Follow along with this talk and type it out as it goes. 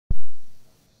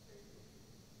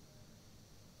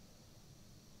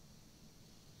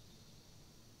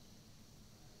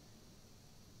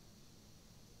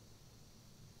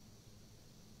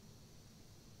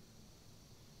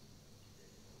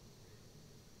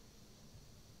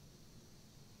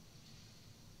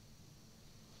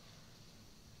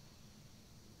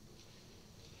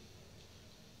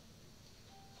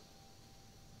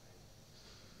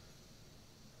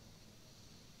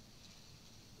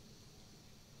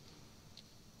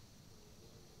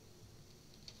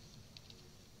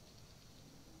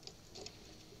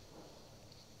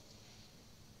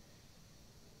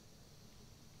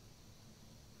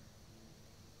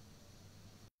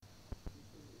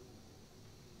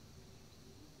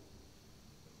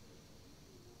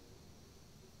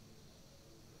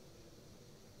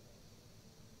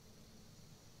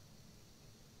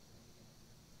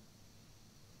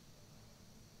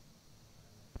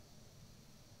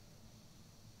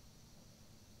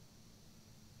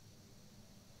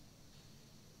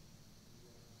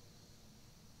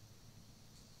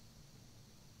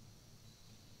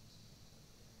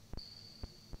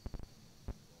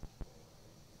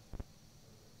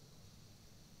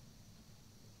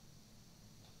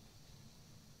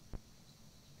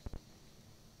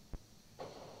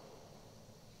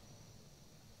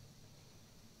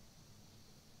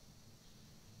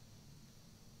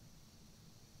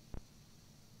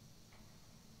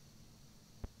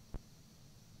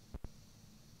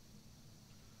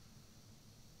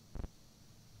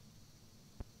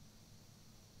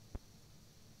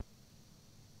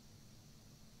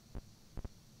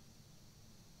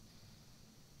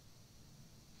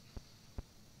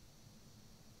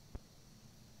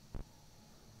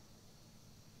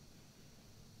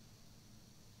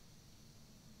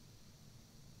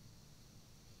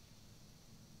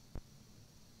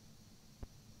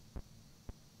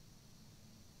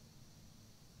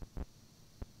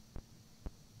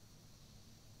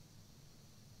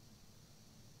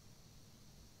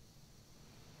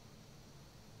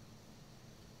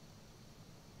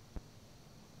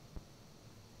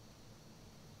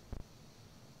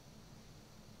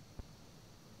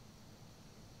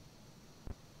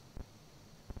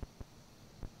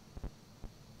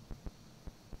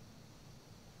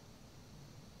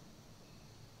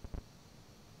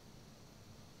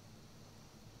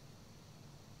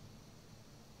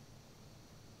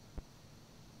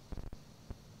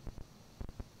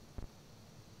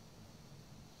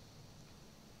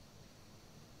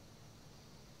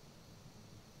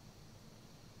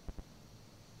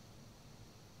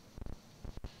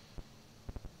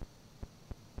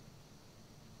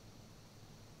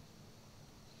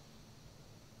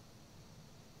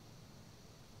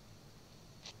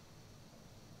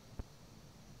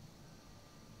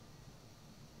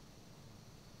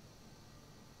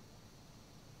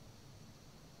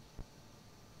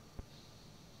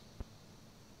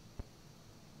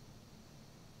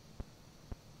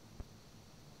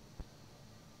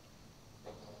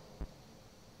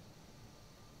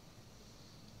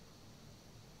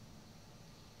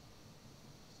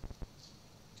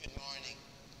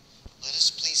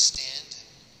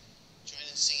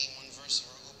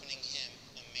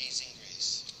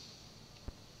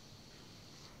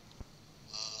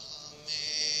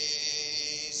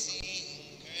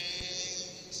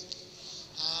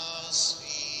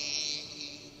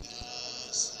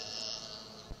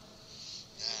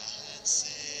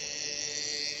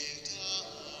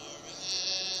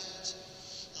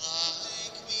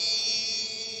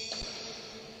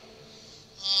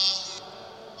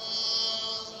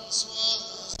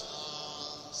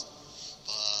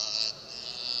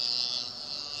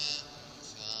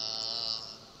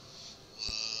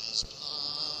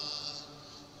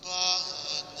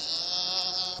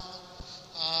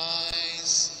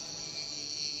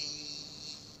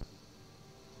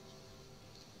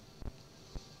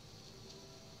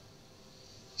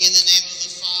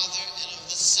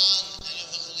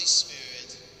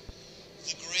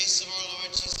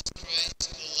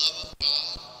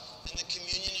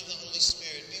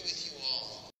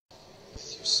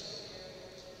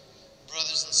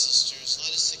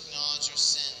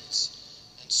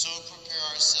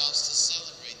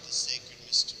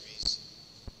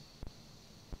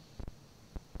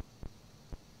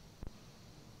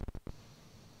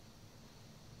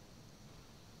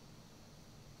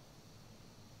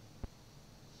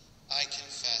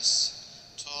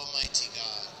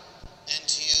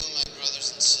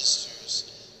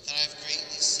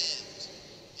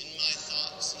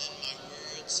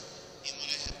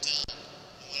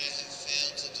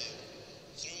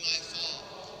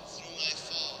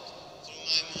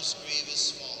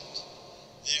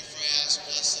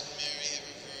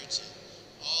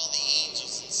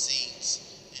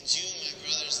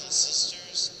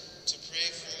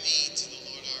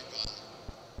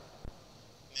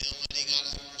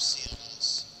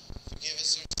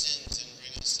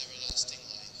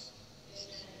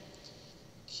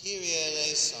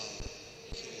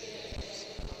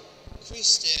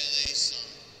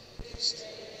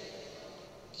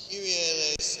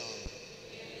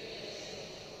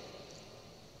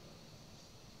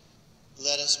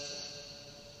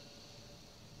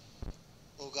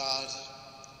God,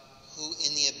 who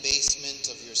in the abasement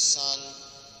of your Son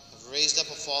have raised up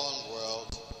a fallen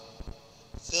world,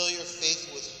 fill your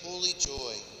faithful with holy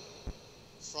joy.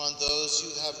 For on those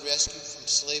you have rescued from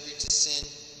slavery to sin,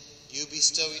 you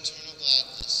bestow eternal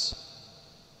gladness.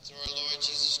 Through our Lord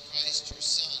Jesus Christ, your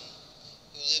Son,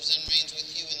 who lives and reigns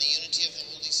with you in the unity of the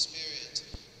Holy Spirit,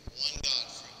 one God,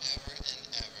 forever and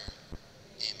ever.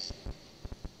 Amen.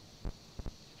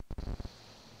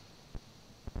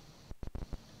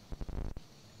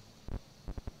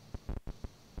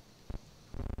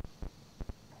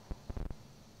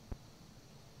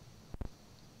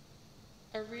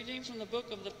 A reading from the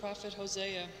book of the prophet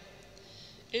Hosea.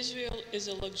 Israel is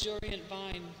a luxuriant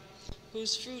vine,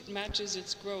 whose fruit matches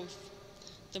its growth.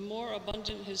 The more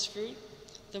abundant his fruit,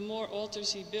 the more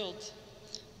altars he built,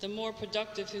 the more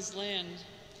productive his land,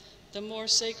 the more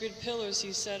sacred pillars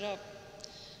he set up.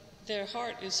 Their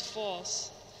heart is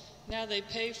false. Now they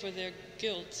pay for their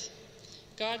guilt.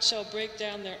 God shall break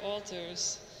down their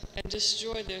altars and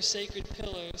destroy their sacred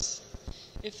pillars.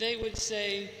 If they would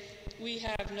say, "We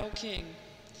have no king,"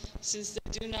 since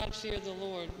they do not fear the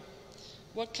Lord,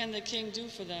 what can the king do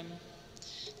for them?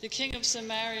 The king of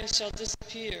Samaria shall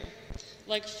disappear,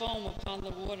 like foam upon the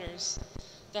waters.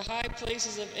 The high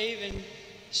places of Avon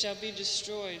shall be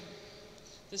destroyed,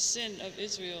 the sin of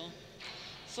Israel.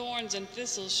 Thorns and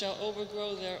thistles shall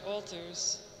overgrow their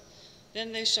altars.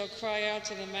 Then they shall cry out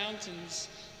to the mountains,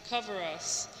 "Cover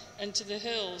us," and to the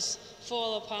hills,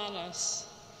 "Fall upon us."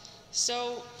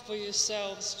 Sow for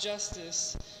yourselves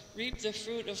justice, reap the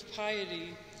fruit of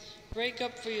piety. Break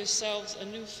up for yourselves a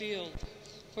new field,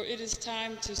 for it is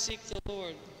time to seek the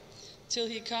Lord, till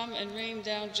he come and rain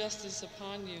down justice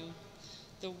upon you.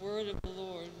 The word of the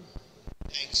Lord.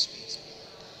 Thanks be to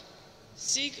God.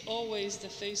 Seek always the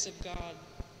face of God.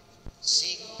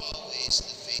 Seek always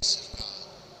the face of God.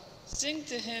 Sing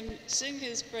to him, sing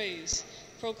his praise.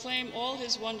 Proclaim all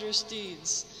his wondrous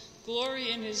deeds. Glory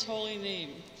in his holy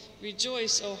name.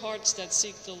 Rejoice, O hearts that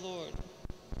seek the Lord.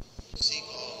 Seek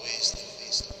always the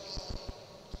face of God.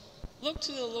 Look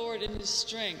to the Lord in his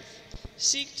strength.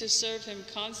 Seek to serve him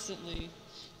constantly.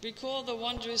 Recall the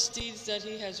wondrous deeds that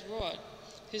he has wrought,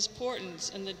 his portents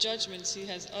and the judgments he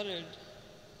has uttered.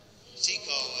 Seek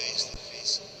always the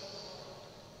face of God.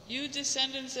 You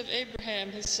descendants of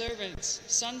Abraham, his servants,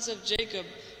 sons of Jacob,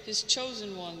 his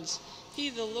chosen ones, he,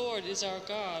 the Lord, is our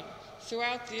God.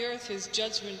 Throughout the earth his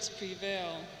judgments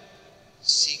prevail.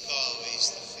 Seek always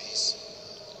the face of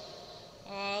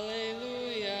God.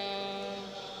 Alleluia.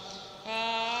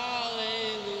 Alleluia.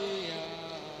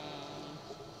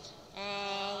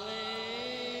 Alleluia.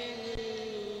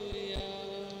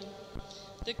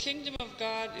 The kingdom of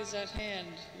God is at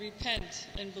hand. Repent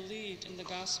and believe in the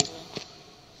gospel.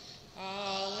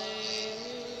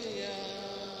 Alleluia.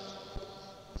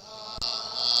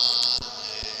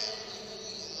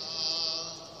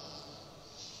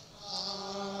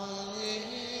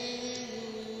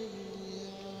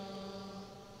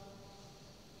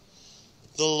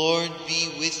 The Lord be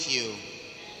with you.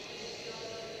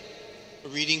 A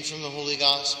reading from the Holy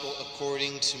Gospel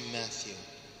according to Matthew.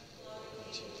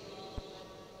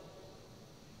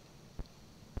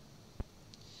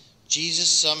 Jesus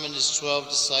summoned his 12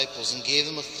 disciples and gave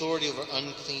them authority over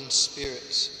unclean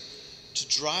spirits to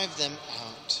drive them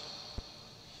out,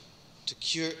 to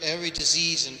cure every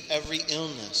disease and every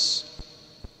illness.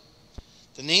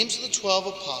 The names of the 12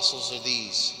 apostles are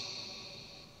these.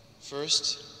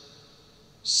 First,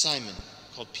 Simon,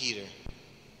 called Peter,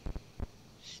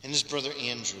 and his brother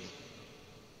Andrew.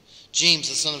 James,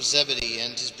 the son of Zebedee,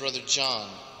 and his brother John.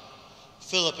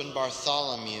 Philip and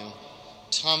Bartholomew.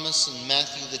 Thomas and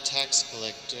Matthew the tax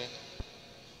collector.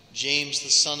 James, the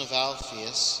son of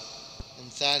Alphaeus,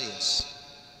 and Thaddeus.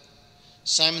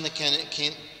 Simon the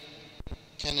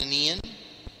Canaanian,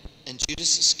 and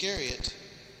Judas Iscariot,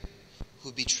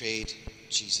 who betrayed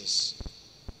Jesus.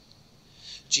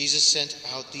 Jesus sent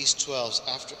out these 12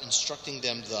 after instructing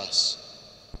them thus: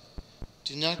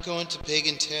 "Do not go into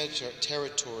pagan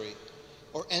territory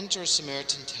or enter a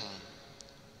Samaritan town.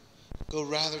 Go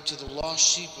rather to the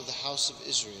lost sheep of the house of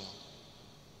Israel.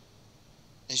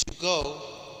 As you go,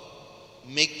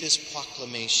 make this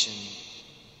proclamation: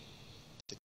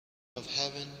 the kingdom of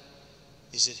heaven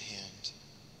is at hand."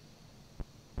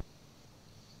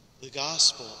 The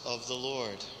Gospel of the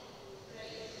Lord.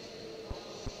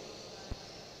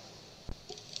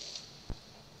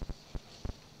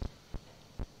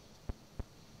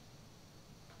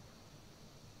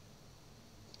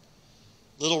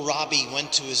 Little Robbie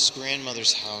went to his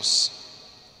grandmother's house,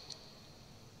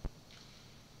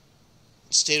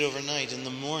 stayed overnight. In the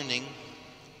morning,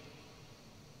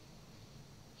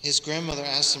 his grandmother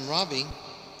asked him, "Robbie,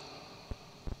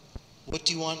 "What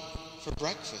do you want for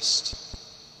breakfast?"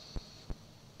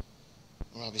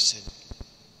 Robbie said,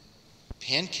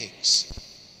 "Pancakes.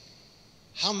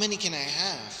 How many can I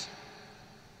have?"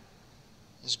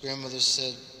 His grandmother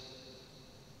said,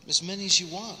 "As many as you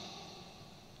want."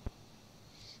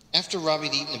 After Robbie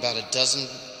had eaten about a dozen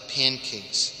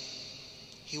pancakes,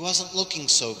 he wasn't looking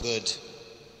so good.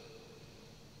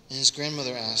 And his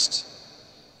grandmother asked,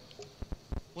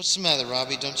 "What's the matter,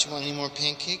 Robbie? Don't you want any more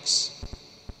pancakes?"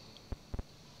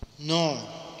 "No,"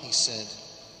 he said.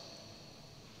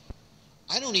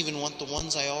 "I don't even want the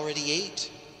ones I already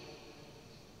ate."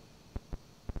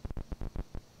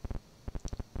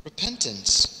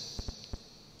 Repentance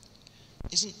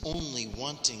isn't only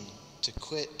wanting to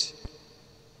quit.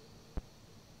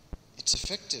 It's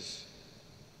effective.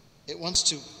 It wants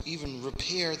to even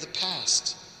repair the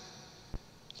past.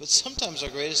 But sometimes our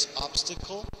greatest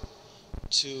obstacle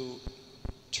to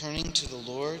turning to the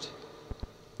Lord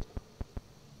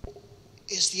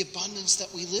is the abundance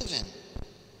that we live in.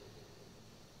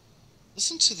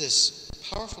 Listen to this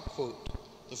powerful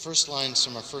quote, the first lines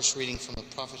from our first reading from the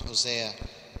prophet Hosea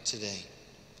today,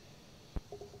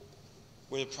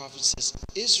 where the prophet says,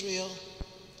 "Israel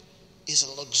is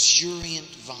a luxuriant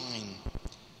vine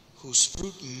whose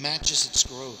fruit matches its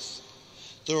growth.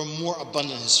 The more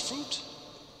abundant his fruit,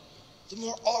 the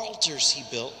more altars he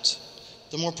built.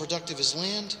 The more productive his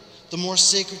land, the more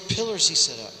sacred pillars he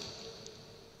set up.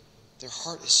 Their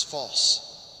heart is false,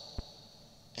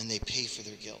 and they pay for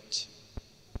their guilt."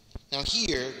 Now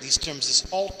here, these terms, these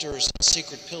altars and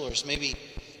sacred pillars, maybe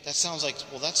that sounds like,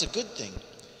 well, that's a good thing.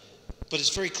 But it's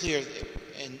very clear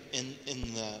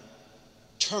in the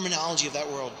terminology of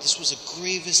that world, this was a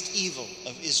gravest evil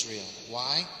of Israel.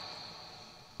 Why?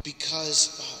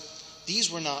 Because these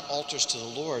were not altars to the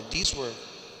Lord. These were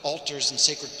altars and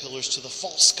sacred pillars to the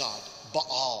false god,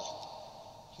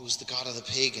 Baal, who was the god of the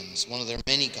pagans, one of their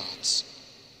many gods.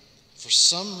 For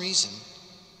some reason,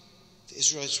 the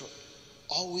Israelites were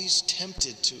always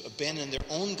tempted to abandon their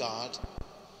own God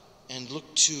and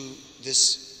look to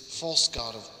this false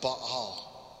god of Baal.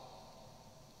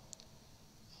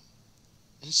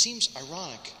 And it seems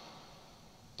ironic,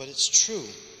 but it's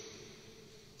true.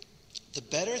 The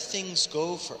better things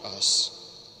go for us,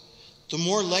 the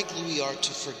more likely we are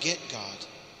to forget God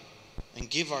and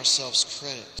give ourselves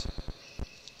credit.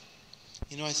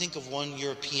 You know, I think of one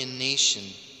European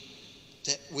nation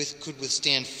that could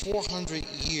withstand 400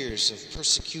 years of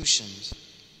persecutions,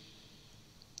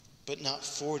 but not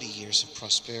 40 years of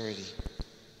prosperity.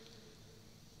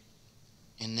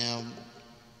 And now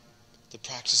the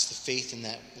practice of the faith in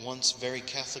that once very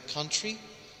Catholic country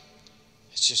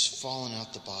has just fallen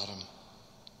out the bottom.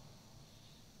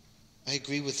 I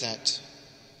agree with that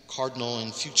cardinal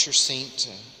and future saint,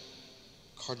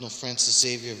 Cardinal Francis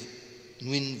Xavier of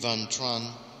Nguyen Van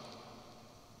Tran,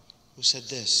 who said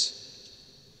this: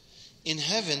 "In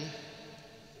heaven,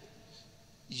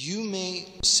 you may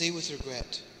say with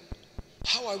regret,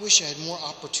 'How I wish I had more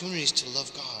opportunities to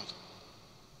love God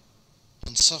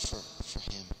and suffer for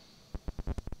him.'"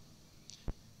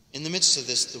 In the midst of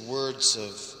this, the words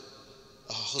of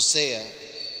Hosea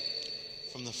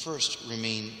from the first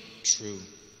remain true.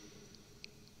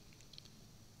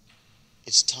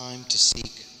 It's time to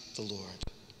seek the Lord.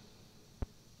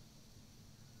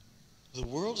 The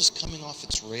world is coming off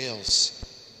its rails.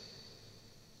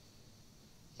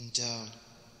 And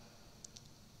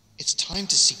it's time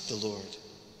to seek the Lord.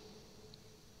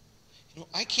 You know,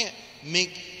 I can't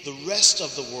make the rest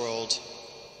of the world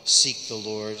seek the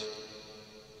Lord,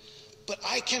 but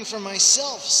I can for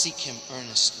myself seek him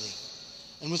earnestly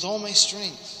and with all my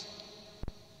strength.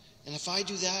 And if I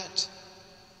do that,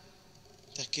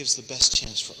 that gives the best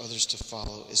chance for others to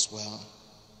follow as well.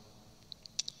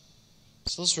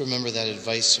 So let's remember that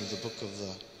advice from the book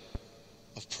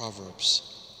of Proverbs.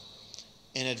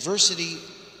 In adversity,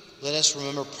 let us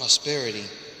remember prosperity.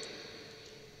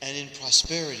 And in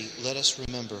prosperity, let us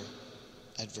remember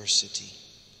adversity.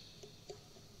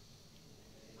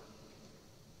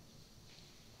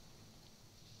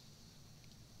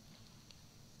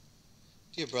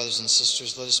 Dear brothers and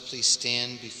sisters, let us please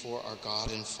stand before our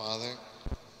God and Father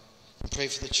and pray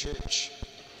for the church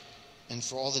and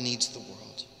for all the needs of the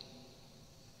world.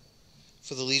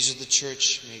 For the leaders of the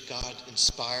church, may God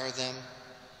inspire them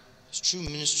as true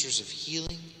ministers of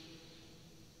healing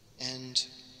and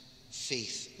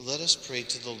faith. Let us pray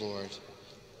to the Lord.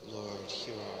 Lord,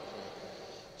 hear our prayer.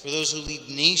 For those who lead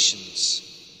nations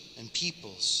and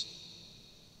peoples,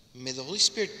 may the Holy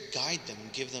Spirit guide them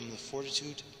and give them the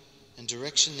fortitude and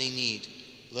direction they need.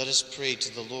 Let us pray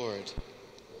to the Lord.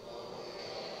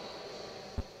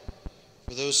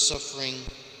 For those suffering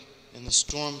in the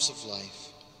storms of life,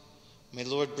 May the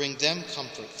Lord bring them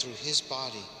comfort through his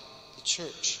body, the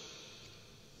church.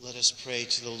 Let us pray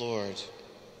to the Lord.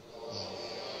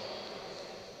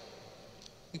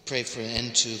 We pray for an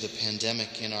end to the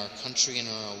pandemic in our country and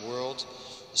in our world,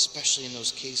 especially in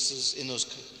those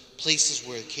places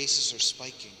where cases are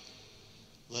spiking.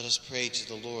 Let us pray to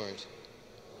the Lord.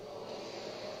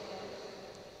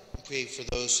 We pray for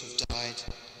those who've died.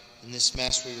 In this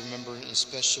Mass we remember in a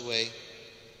special way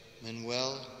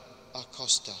Manuel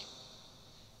Acosta,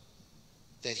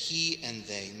 that he and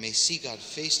they may see God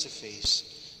face to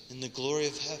face in the glory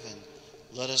of heaven.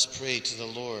 Let us pray to the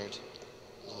Lord.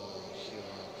 Lord, hear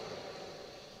our prayer.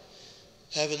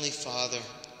 Heavenly Father,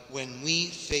 when we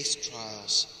face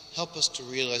trials, help us to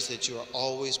realize that you are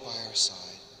always by our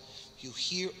side. You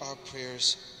hear our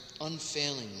prayers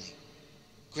unfailingly.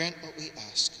 Grant what we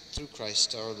ask through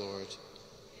Christ our Lord.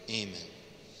 Amen.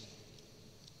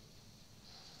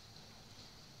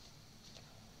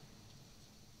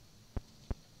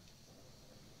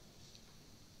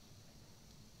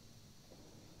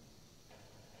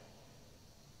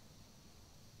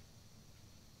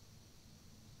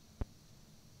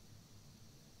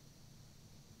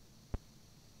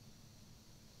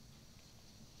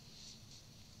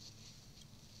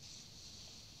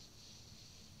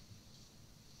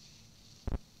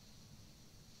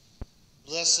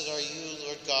 Blessed are you,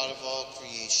 Lord God of all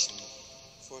creation,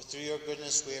 for through your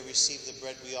goodness we have received the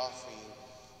bread we offer you,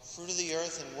 fruit of the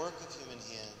earth and work of human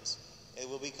hands. It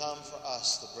will become for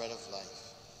us the bread of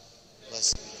life.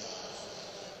 Blessed be God.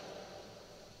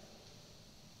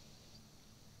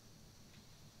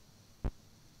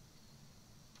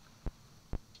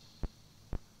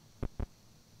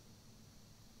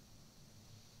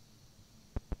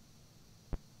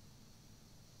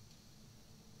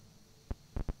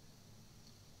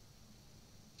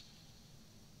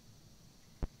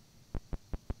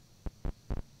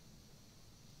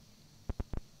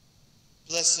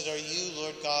 Blessed are you,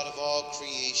 Lord God of all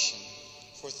creation,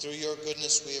 for through your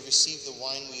goodness we have received the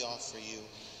wine we offer you,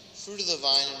 fruit of the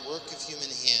vine and work of human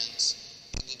hands.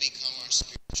 It will become our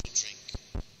spiritual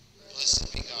drink.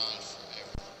 Blessed be God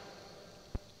forever.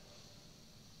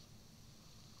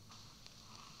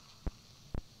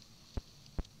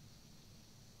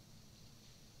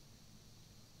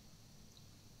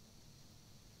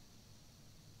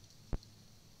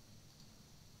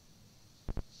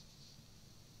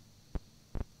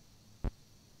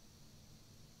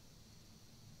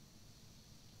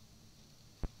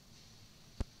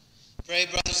 Pray,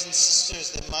 brothers and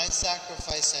sisters, that my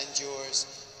sacrifice and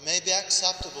yours may be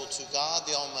acceptable to God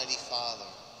the Almighty Father.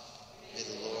 May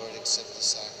the Lord accept the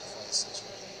sacrifice at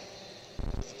your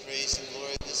hand, for the praise and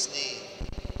glory of his name,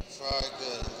 for our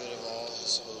good and good of all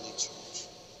his holy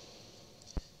church.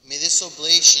 May this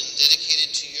oblation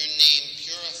dedicated to your name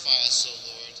purify us, O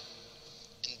Lord,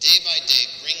 and day by day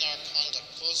bring our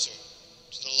conduct closer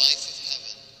to the life of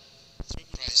heaven, through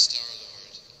Christ our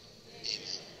Lord.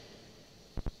 Amen.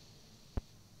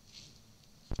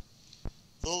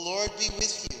 The Lord be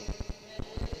with you.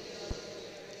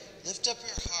 Lift up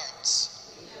your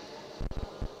hearts.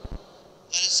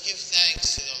 Let us give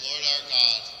thanks to the Lord our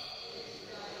God.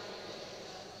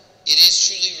 It is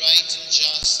truly right and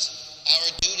just, our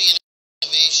duty and our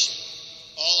salvation,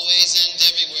 always and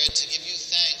everywhere to give you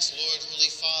thanks, Lord, Holy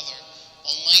Father,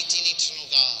 Almighty and eternal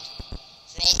God.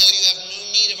 For although you have no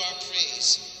need of our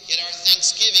praise, yet our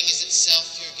thanksgiving is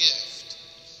itself your gift,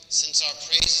 since our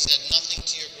praises add nothing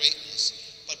to your greatness,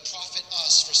 but profit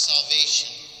us for salvation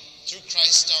through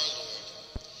Christ our Lord.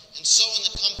 And so in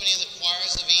the company of the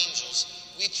choirs of angels,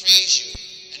 we praise you,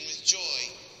 and with joy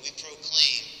we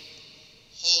proclaim,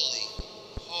 Holy,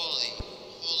 holy,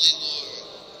 holy Lord,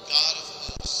 God of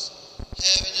hosts,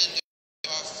 heaven and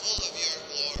earth are full of your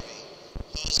glory.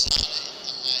 Hosanna in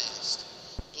the highest.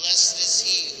 Blessed is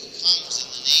he who comes in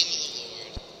the name of the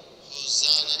Lord.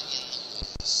 Hosanna in the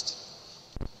highest.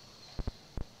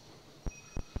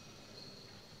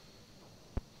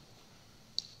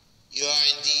 You are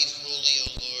indeed holy,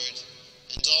 O Lord,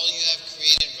 and all you have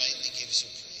created rightly gives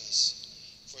you praise.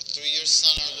 For through your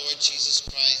Son, our Lord Jesus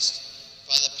Christ,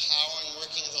 by the power and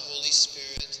working of the Holy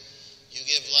Spirit, you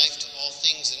give life to all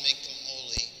things and make them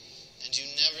holy, and you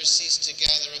never cease to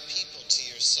gather a people to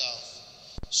yourself,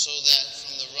 so that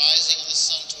from the rising of the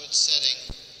sun to its setting,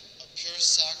 a pure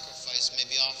sacrifice may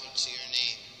be offered to your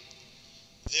name.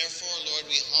 Therefore, Lord,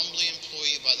 we humbly implore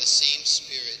you by the same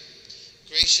Spirit,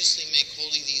 graciously make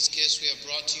holy these gifts we have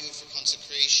brought to you for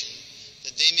consecration,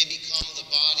 that they may become the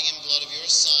body and blood of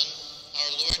your Son,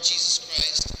 our Lord Jesus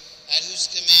Christ, at whose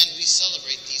command we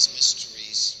celebrate these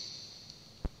mysteries.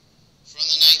 For on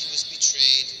the night he was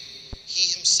betrayed,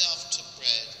 he himself took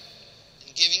bread,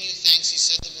 and giving you thanks,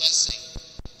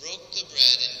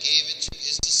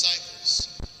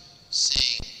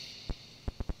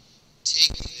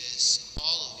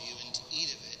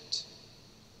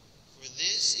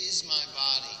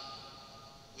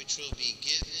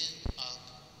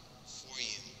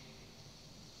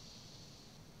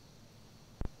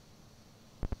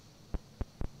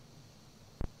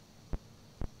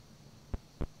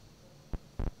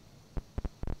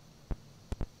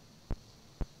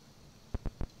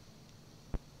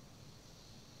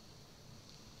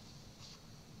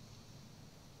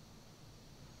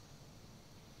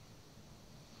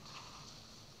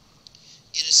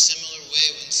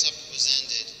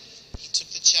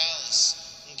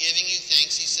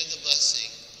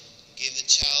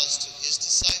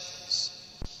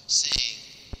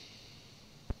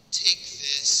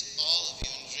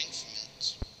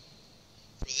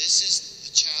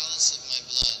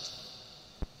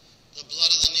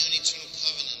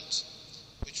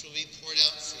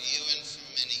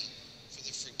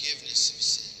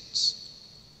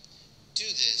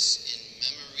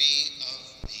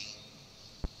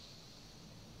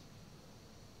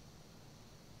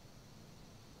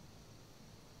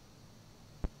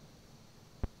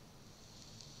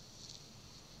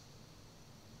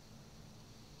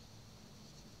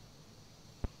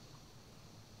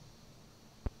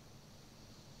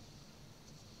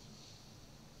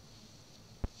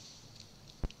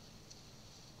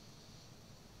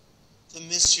 The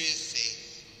mystery of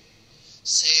faith.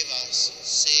 Save us,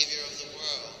 Savior of the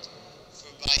world,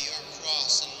 for by your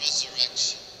cross and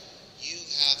resurrection you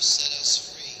have set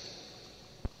us free.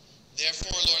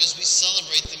 Therefore, Lord, as we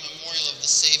celebrate the memorial of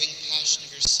the saving passion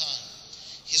of your Son,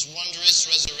 his wondrous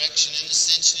resurrection and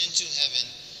ascension into heaven,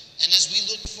 and as we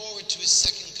look forward to his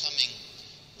second coming,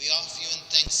 we offer you in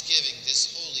thanksgiving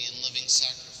this holy and living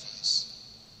sacrifice.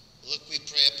 Look, we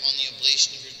pray, upon the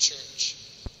oblation of your church,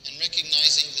 and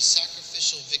recognizing the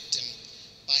sacrificial victim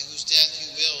by whose death you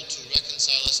will to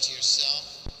reconcile us to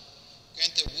yourself,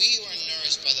 grant that we who are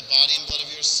nourished by the body and blood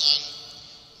of your Son,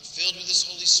 and filled with his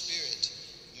Holy Spirit,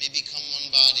 may become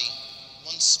one body,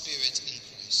 one spirit in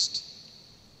Christ.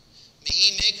 May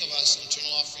he make of us an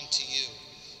eternal offering to you,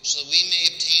 so that we may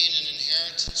obtain an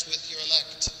inheritance with your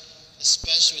elect,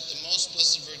 especially with the most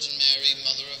blessed Virgin Mary,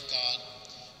 Mother of God,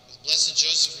 with blessed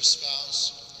Joseph, her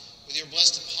spouse, with your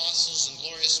blessed apostles and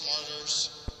glorious martyrs,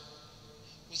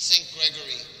 with St.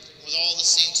 Gregory, with all the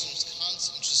saints in whose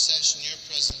constant intercession in your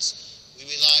presence we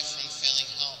rely for unfailing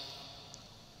help.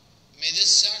 May this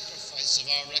sacrifice of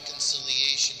our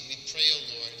reconciliation, we pray, O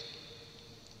Lord,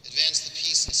 advance the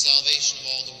peace and salvation of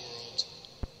all the world.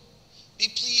 Be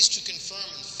pleased to confirm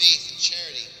in faith and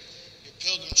charity your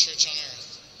pilgrim church on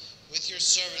earth, with your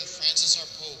servant Francis our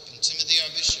Pope and Timothy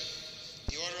our Bishop,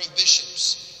 the order of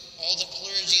bishops, all the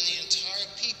clergy and the entire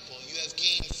people you have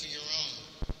gained for your own.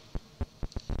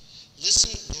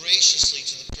 Listen graciously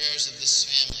to the prayers of this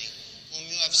family, whom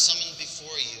you have summoned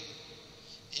before you.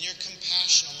 In your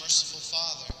compassion, O merciful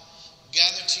Father,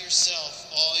 gather to yourself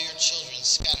all your children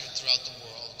scattered throughout the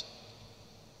world.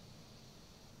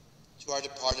 To our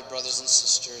departed brothers and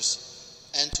sisters,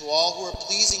 and to all who are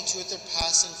pleasing to you at their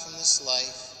passing from this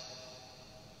life,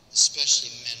 especially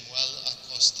Manuel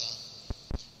Acosta,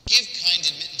 give kind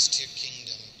admittance to your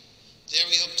kingdom. There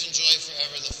we hope to enjoy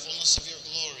forever the fullness of your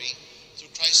glory, through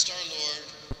Christ our Lord,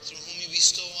 through whom you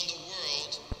bestow on the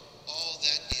world all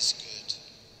that is good.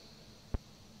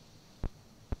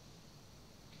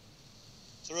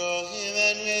 Through him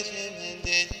and with him and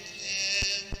in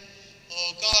him,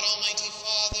 O God, Almighty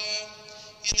Father,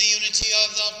 in the unity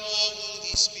of the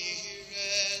Holy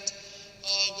Spirit,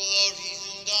 all glory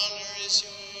and honor is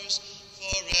yours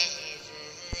forever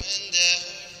and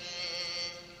ever.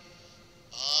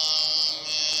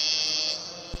 Amen.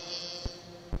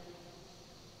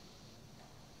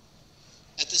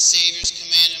 At the Savior's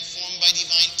command, informed by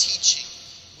divine teaching,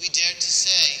 we dare to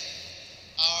say,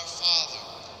 Our Father,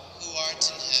 who art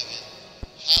in heaven,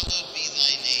 hallowed be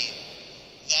thy name.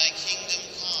 Thy kingdom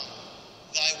come,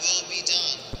 thy will be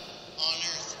done, on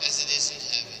earth as it is in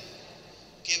heaven.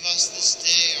 Give us this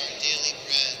day our daily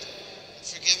bread, and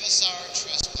forgive us our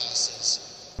trespasses,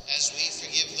 as we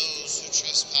forgive those who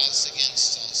trespass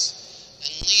against us.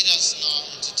 And lead us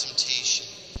not into temptation,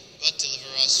 but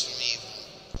deliver us from evil.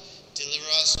 Deliver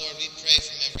us, Lord, we pray,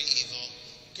 from every evil.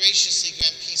 Graciously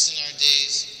grant peace in our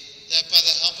days, that by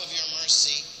the help of your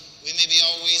mercy we may be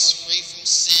always free from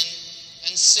sin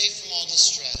and safe from all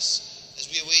distress, as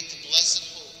we await the blessed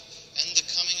hope and the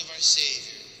coming of our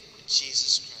Savior,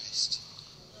 Jesus Christ,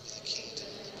 with the kingdom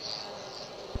and the power.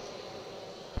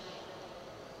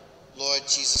 Lord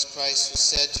Jesus Christ, who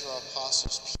said to our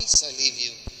apostles, Peace I leave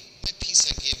you, my peace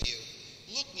I give you.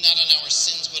 Look not on our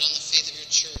sins, but on the faith of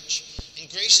your church, and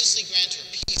graciously grant her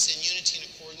peace and unity in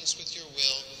accordance with your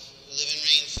will, who live and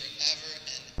reign forever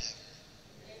and ever.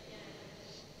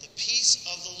 The peace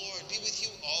of the Lord be with you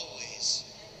always.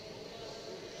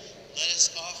 Let us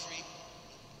offer you.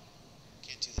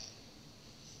 Can't do that.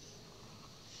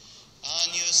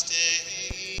 Agnus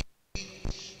Dei,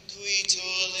 qui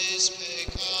tollis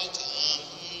peccata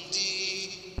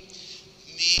mundi,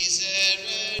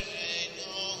 miserere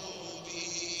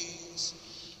nobis.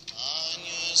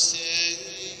 Agnus Dei,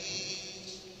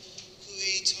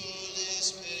 qui tollis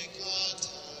peccata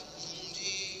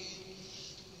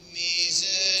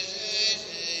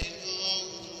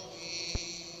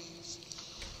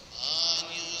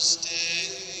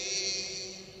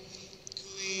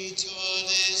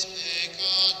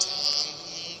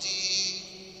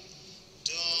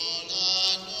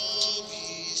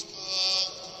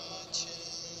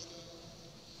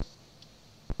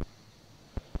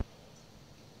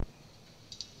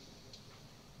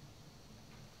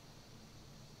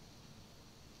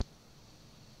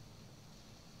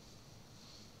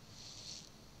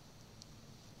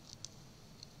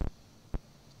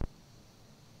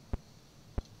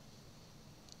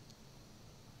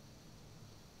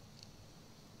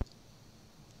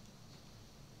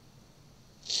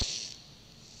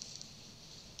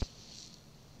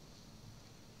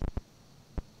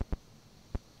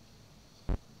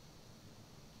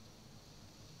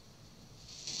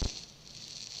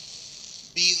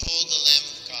Behold the Lamb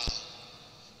of God.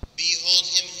 Behold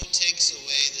him who takes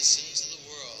away the sins of the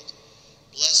world.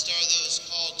 Blessed are those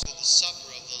called to the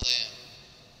supper of the Lamb.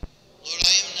 Lord,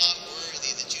 I am not worthy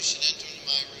that you should enter into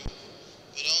my room,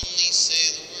 but only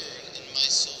say the word, and my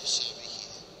soul shall be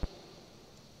healed.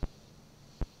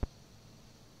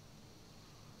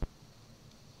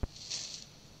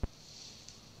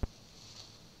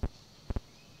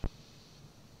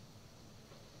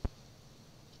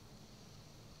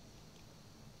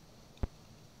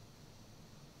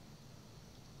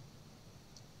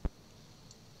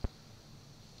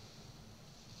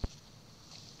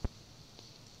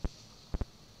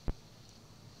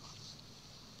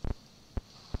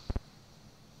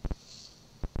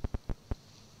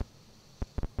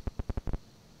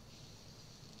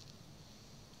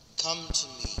 Come to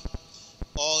me,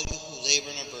 all you who labor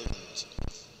and are burdened,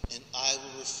 and I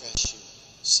will refresh you,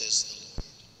 says the Lord.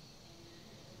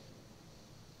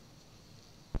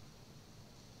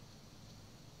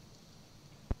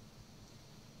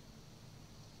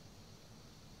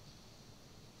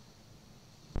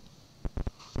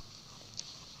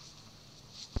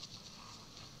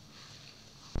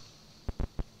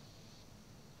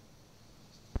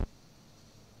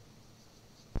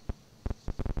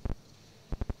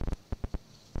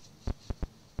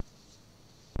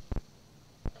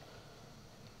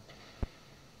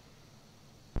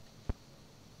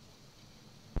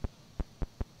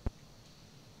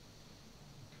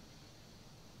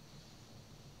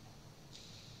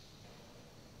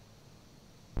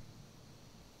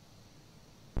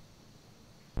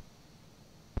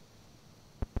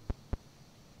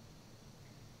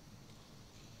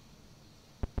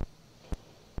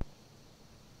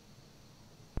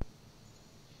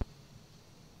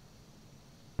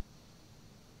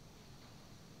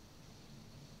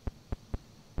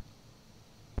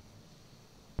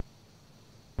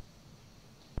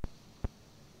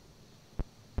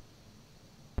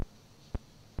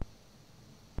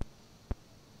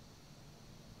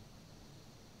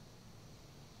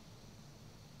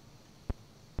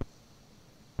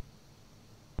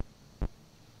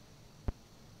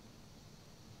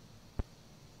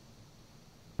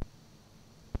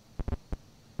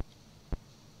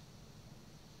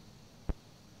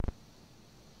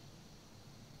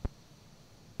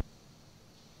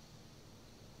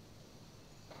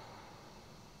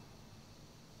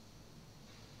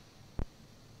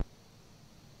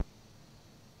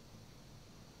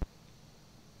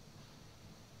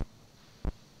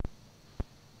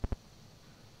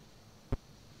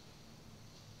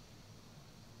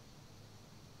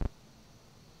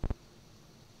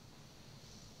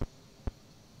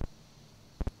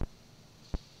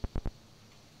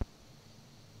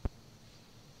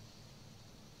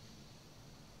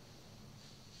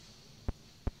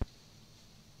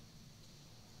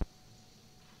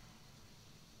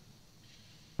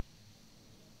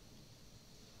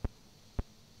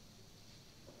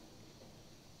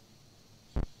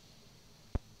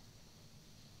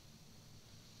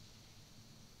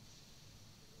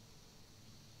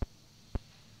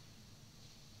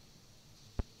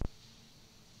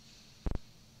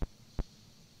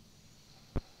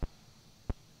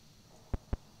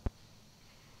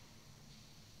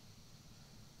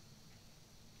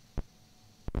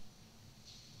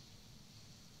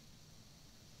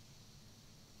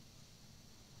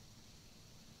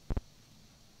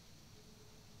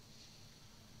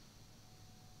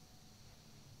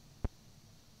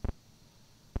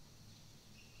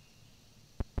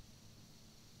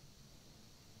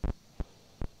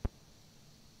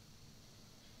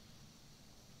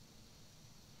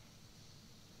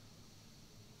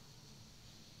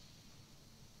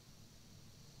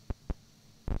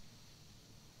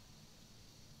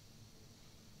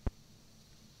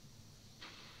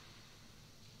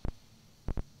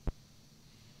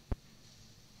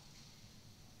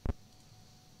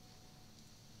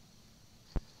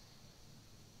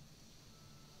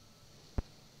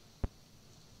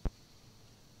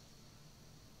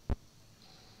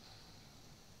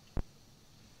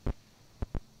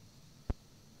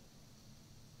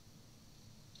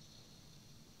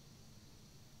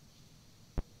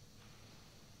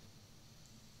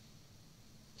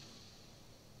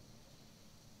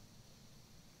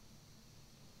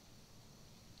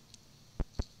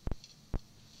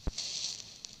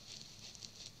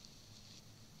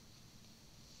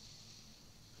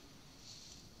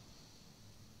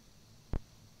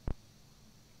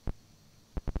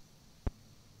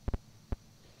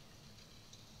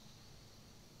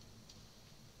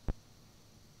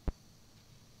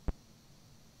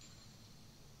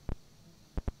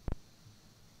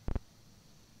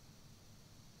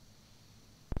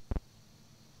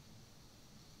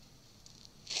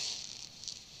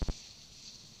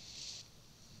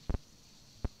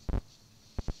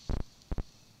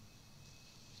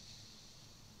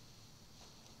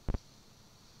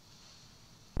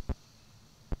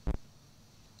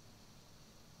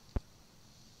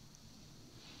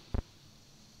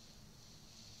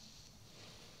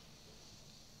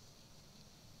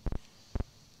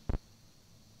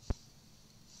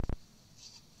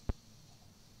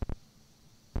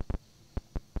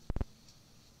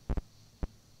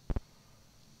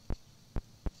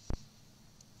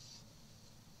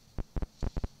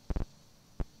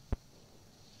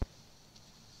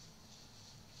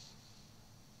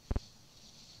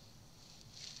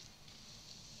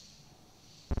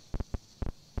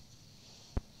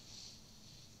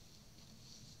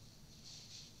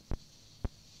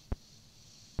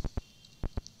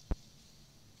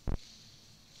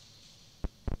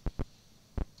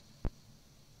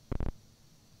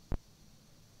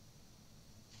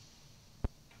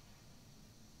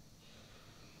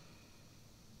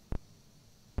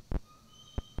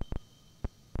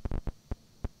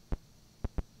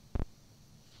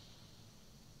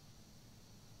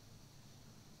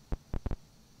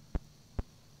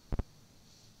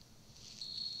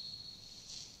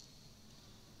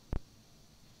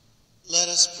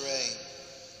 us pray.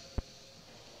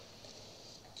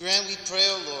 Grant, we pray,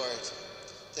 O Lord,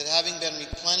 that having been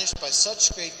replenished by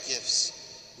such great gifts,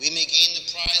 we may gain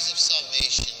the prize of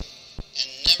salvation and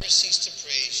never cease to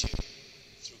praise you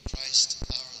through Christ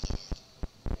our Lord.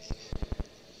 Amen.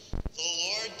 The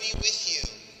Lord be with you.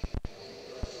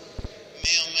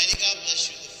 May Almighty God bless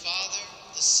you, the Father,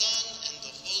 the Son, and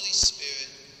the Holy Spirit.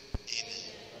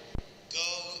 Amen.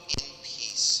 Go in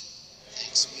peace.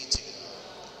 Thanks be to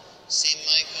God. Saint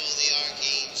Michael the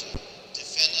Archangel,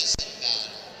 defend us in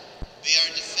battle. Be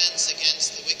our defense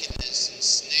against the wickedness and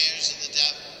snares of the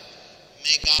devil.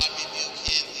 May God rebuke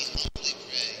him, we humbly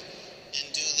pray. And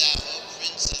do thou, O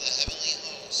Prince of the heavenly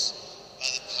hosts,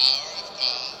 by the power of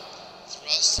God,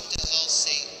 thrust into hell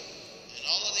Satan and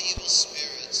all other evil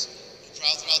spirits who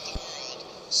prowl throughout the world,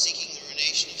 seeking the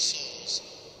ruination of souls.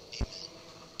 Amen.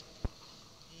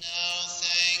 Now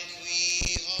thank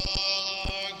we all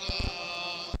our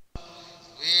God,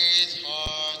 with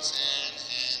hearts and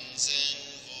hands and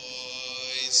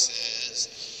voices,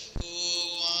 who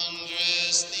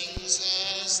wondrous things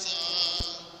has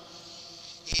done,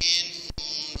 in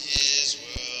whom his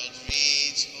world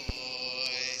rejoices,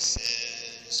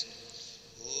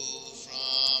 who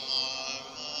from our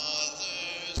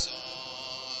mother's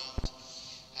arms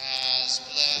has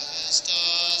blessed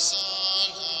us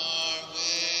on our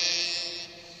way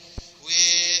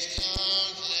with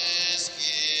countless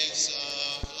gifts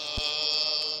of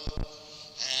love,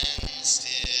 and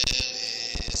still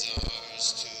is ours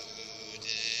today.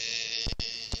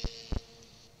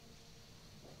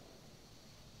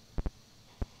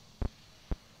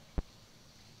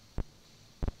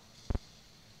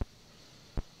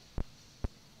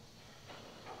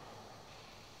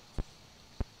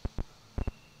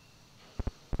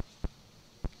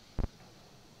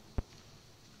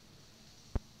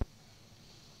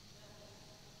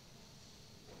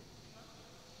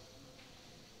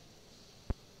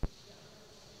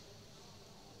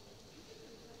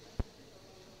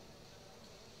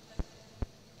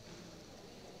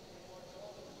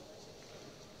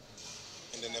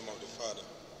 In the name of the Father,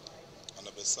 and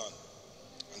of the Son,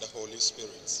 and the Holy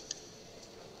Spirit.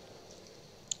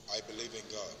 I believe in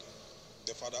God,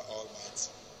 the Father Almighty,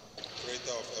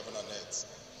 creator of heaven and earth,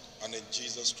 and in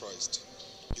Jesus Christ,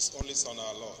 his only Son,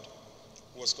 our Lord,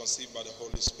 who was conceived by the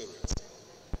Holy Spirit,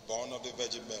 born of the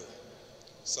Virgin Mary,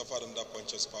 suffered under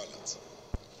Pontius Pilate,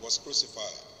 was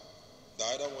crucified,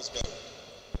 died and was buried.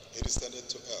 He descended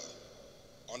to hell.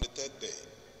 On the third day,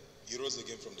 he rose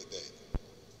again from the dead.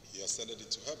 He ascended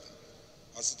into heaven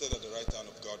and seated at the right hand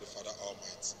of God the Father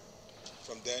Almighty.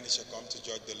 From then he shall come to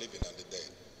judge the living and the dead.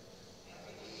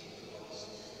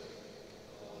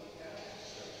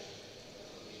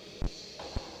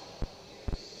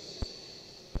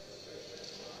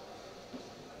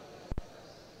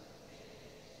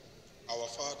 Our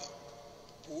Father,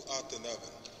 who art in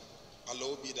heaven,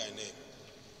 hallowed be thy name.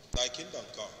 Thy kingdom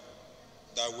come,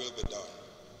 thy will be done,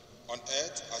 on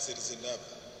earth as it is in heaven.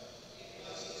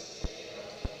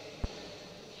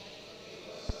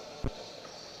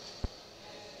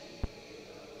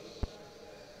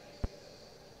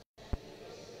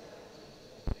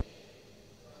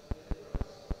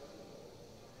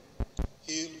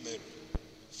 Hail Mary,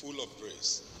 full of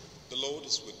grace, the Lord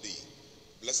is with thee.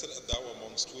 Blessed art thou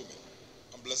amongst women,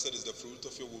 and blessed is the fruit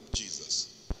of your womb,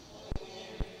 Jesus.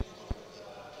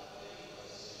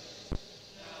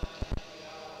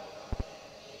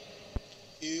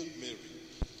 Hail Mary,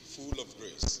 full of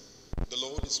grace, the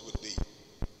Lord is with thee.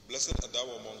 Blessed art thou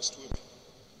amongst women,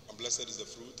 and blessed is the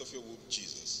fruit of your womb,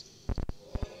 Jesus.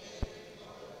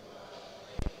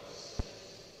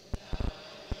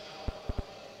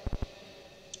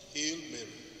 Hail Mary,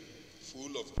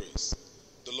 full of grace,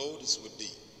 the Lord is with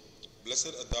thee.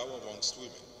 Blessed art thou amongst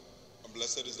women, and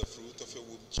blessed is the fruit of your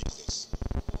womb, Jesus.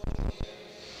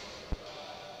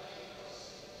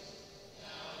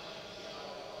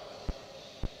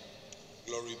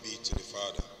 Glory be to the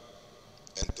Father,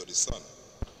 and to the Son,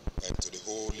 and to the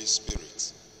Holy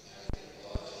Spirit.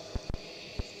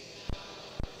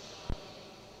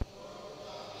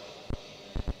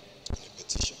 Any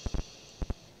petition?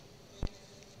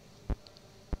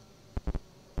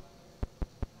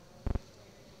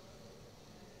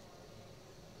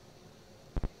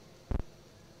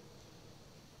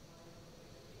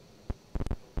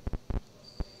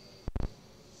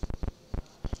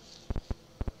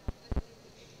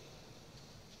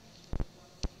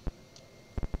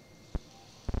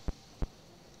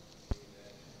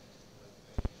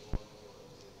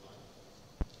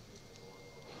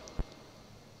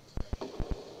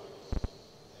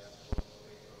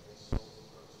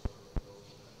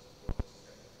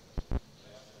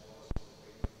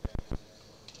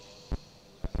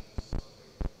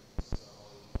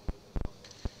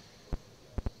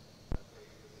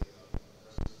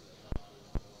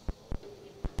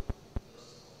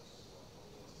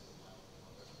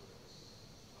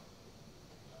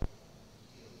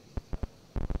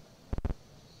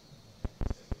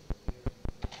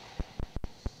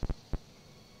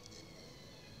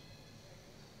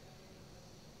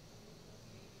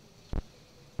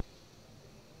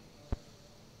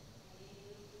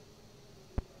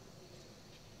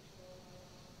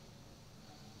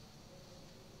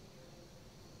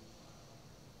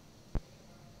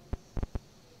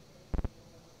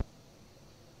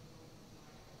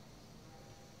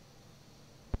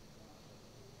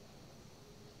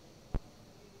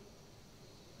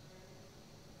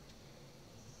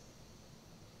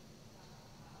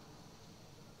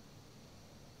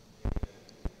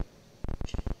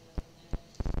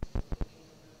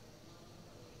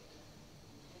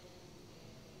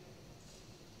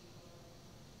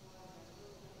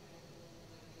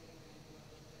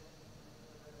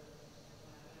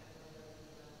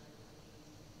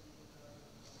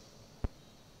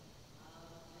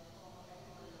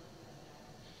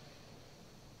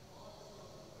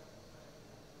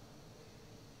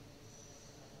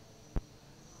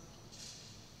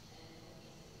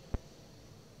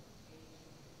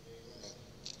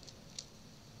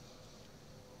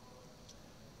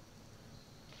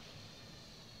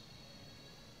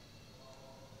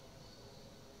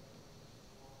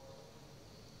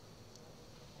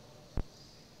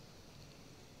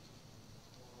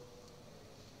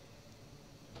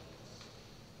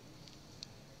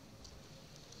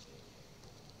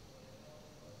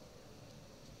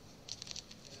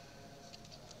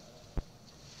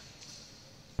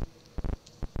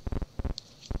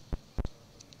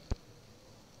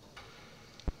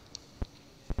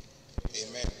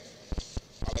 Amen.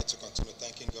 I'd like to continue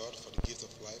thanking God for the gift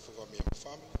of life over me and my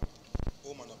family,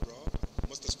 home and abroad,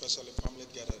 most especially family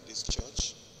gathered at this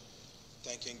church.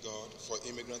 Thanking God for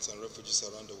immigrants and refugees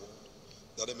around the world,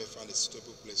 that they may find a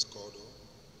suitable place called home.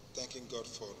 Thanking God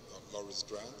for Loris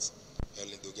Grant,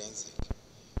 Helen Duganzik,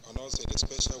 and also in a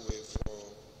special way for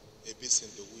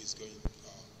Ebisindo, who is going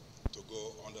to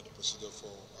go under the procedure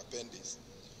for appendix,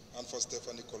 and for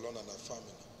Stephanie Colon and her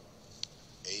family.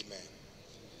 Amen.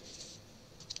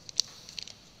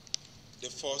 The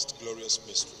first glorious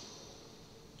mystery,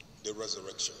 the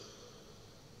resurrection.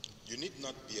 You need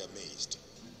not be amazed.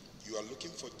 You are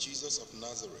looking for Jesus of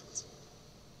Nazareth,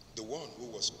 the one who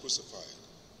was crucified.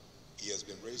 He has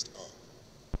been raised up.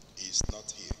 He is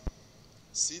not here.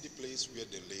 See the place where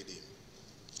they laid him.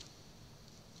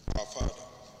 Our Father,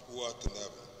 who art in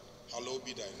heaven, hallowed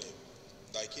be thy name.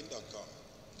 Thy kingdom come,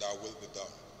 thy will be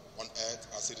done, on earth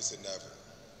as it is in heaven.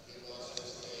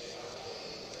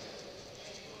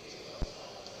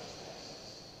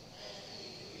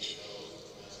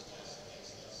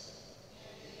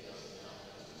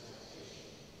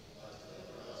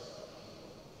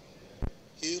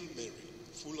 Hail Mary,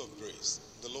 full of grace,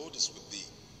 the Lord is with thee.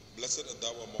 Blessed art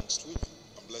thou amongst women,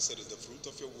 and blessed is the fruit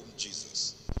of your womb,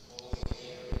 Jesus.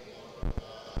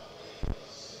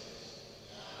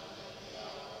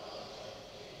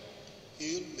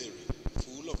 Hail Mary,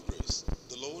 full of grace,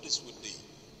 the Lord is with thee.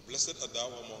 Blessed art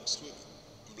thou amongst women,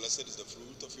 and blessed is the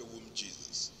fruit of your womb,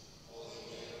 Jesus.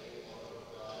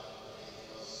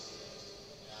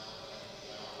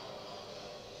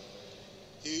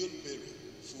 Hail Mary,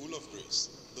 full of grace,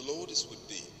 the Lord is with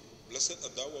thee. Blessed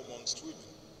art thou amongst women,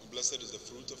 and blessed is the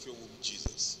fruit of your womb,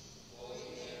 Jesus.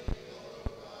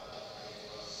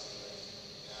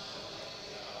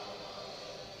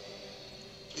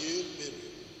 Hail Mary,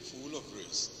 full of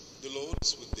grace, the Lord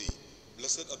is with thee.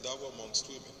 Blessed art thou amongst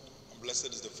women, and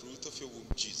blessed is the fruit of your womb,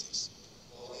 Jesus.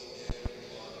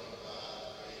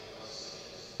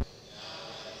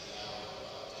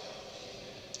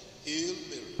 Hail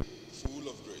Mary, full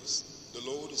of grace, the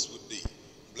Lord is with thee.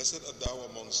 Blessed art thou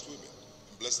amongst women,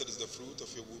 and blessed is the fruit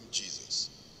of your womb, Jesus.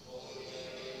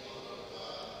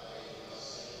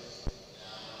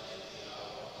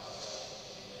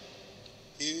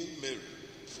 Hail Mary,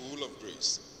 full of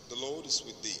grace, the Lord is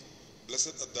with thee. Blessed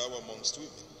art thou amongst women,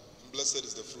 and blessed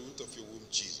is the fruit of your womb,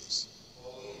 Jesus.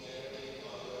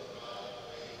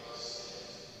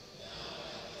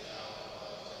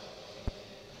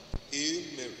 Hail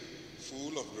Mary,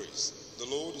 full of grace, the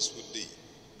Lord is with thee.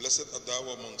 Blessed art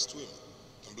thou amongst women,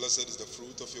 and blessed is the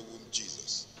fruit of your womb,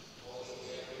 Jesus.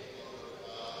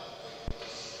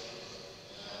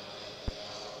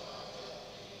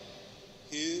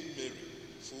 Hail Mary,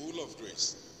 full of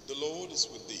grace, the Lord is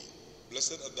with thee.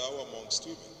 Blessed art thou amongst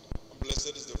women, and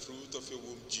blessed is the fruit of your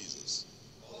womb, Jesus.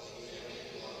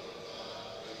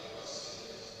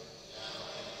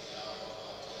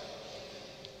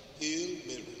 Hail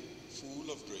Mary,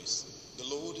 full of grace, the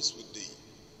Lord is with thee.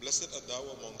 Blessed art thou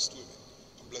amongst women,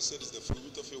 and blessed is the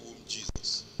fruit of your womb,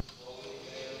 Jesus.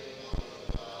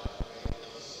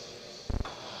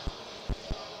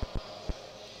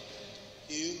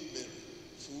 Hail Mary,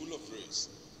 full of grace,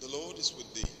 the Lord is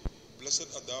with thee.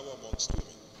 Blessed art thou amongst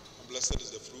women, and blessed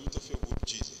is the fruit of your womb,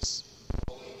 Jesus.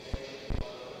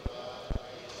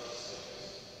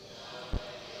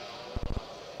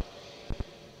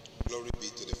 Glory be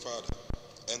to the Father,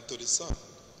 and to the Son,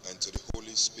 and to the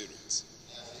Holy Spirit.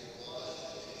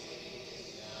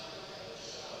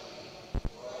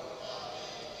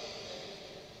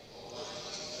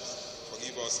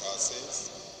 Forgive us our sins,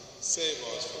 save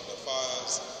us from the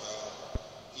fires of hell,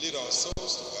 lead our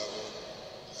souls to heaven,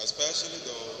 especially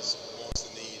those most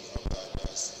in need of thy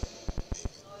mercy.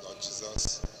 Amen. Lord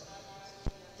Jesus,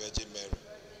 Virgin Mary.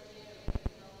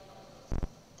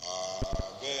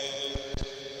 Amen.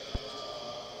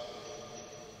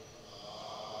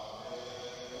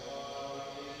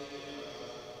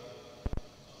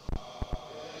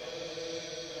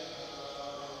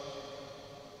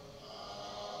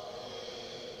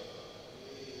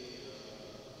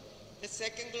 The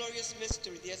second glorious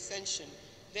mystery, the Ascension.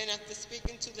 Then after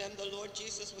speaking to them, the Lord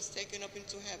Jesus was taken up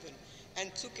into heaven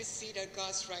and took his seat at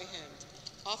God's right hand.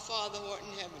 Our Father who art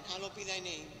in heaven, hallowed be thy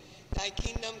name. Thy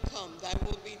kingdom come, thy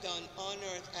will be done on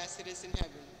earth as it is in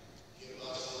heaven. Give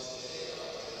us this day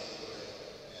our daily bread,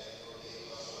 and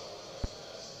forgive us our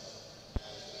trespasses,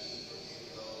 as we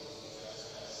forgive those who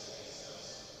trespass against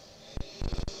us. And lead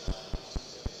us not into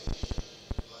temptation,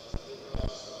 but deliver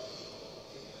us from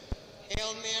evil. Amen.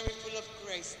 Hail Mary, full of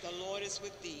grace, the Lord is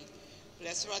with thee.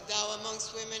 Blessed art thou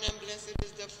amongst women, and blessed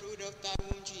is the fruit of thy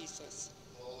womb, Jesus.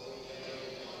 Holy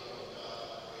Mary, Mother of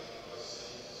God, pray for us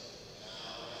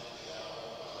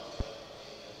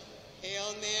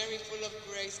Mary, full of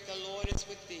grace, the Lord is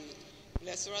with thee.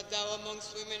 Blessed art thou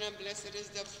amongst women, and blessed is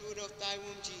the fruit of thy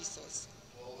womb, Jesus.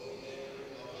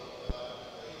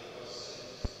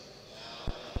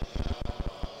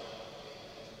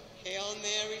 Hail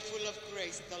Mary, full of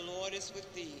grace, the Lord is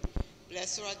with thee.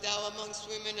 Blessed art thou amongst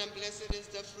women, and blessed is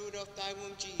the fruit of thy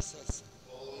womb, Jesus.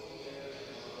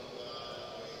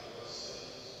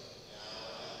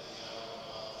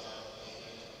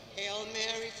 Hail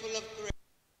Mary, full of grace,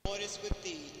 the Lord is with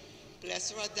thee.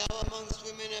 Blessed art thou amongst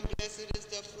women, and blessed is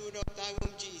the fruit of thy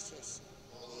womb, Jesus.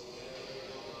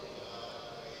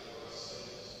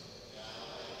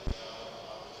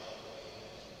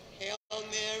 Hail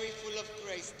Mary, full of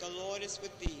grace, the Lord is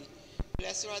with thee.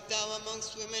 Blessed art thou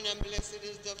amongst women, and blessed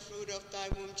is the fruit of thy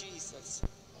womb, Jesus.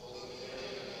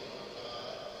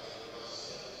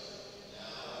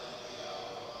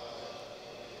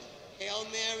 Hail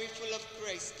Mary, full of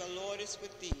grace, the Lord is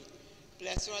with thee.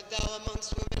 Blessed art thou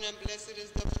amongst women, and blessed is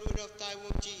the fruit of thy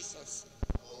womb, Jesus.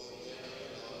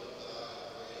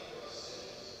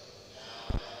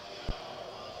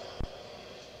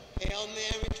 Hail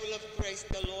Mary, full of grace,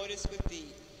 the Lord is with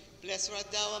thee. Blessed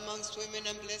art thou amongst women,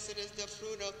 and blessed is the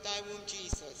fruit of thy womb,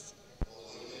 Jesus.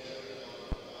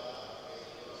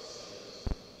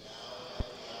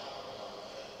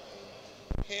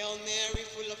 Hail Mary,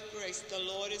 full of grace, the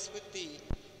Lord is with thee.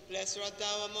 Blessed art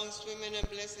thou amongst women, and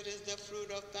blessed is the fruit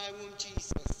of thy womb,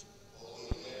 Jesus.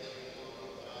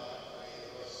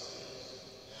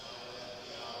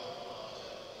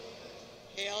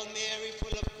 Hail Mary,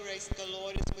 full of grace, the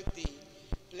Lord is with thee.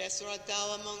 Blessed art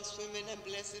thou amongst women, and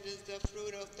blessed is the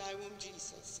fruit of thy womb,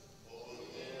 Jesus.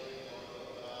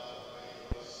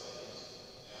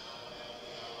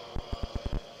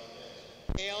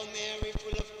 Hail Mary,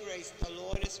 full of grace, the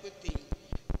Lord is with thee.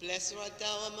 Blessed art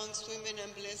thou amongst women,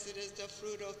 and blessed is the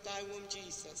fruit of thy womb,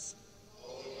 Jesus.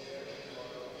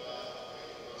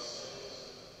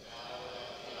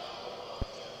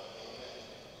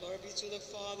 Glory be to the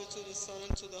Father, to the Son,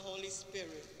 and to the Holy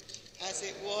Spirit, as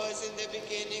it was in the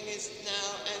beginning, is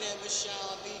now, and ever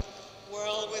shall be,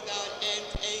 world without end.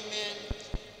 Amen.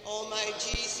 O my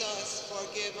Jesus,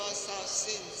 forgive us our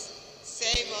sins.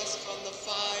 Save us from the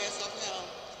fires of hell.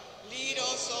 Lead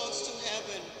all souls to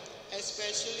heaven,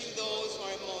 especially those who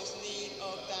are in most need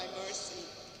of thy mercy.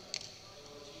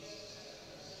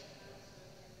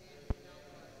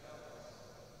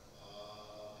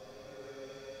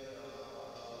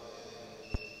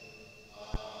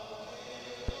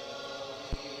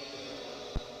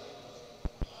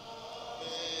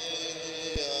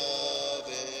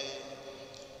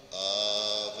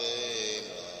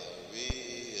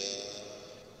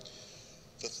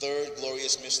 Third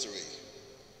glorious mystery,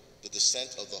 the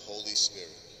descent of the Holy Spirit.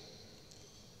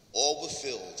 All were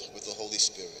filled with the Holy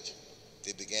Spirit.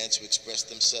 They began to express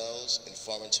themselves in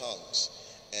foreign tongues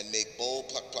and make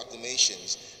bold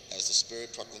proclamations as the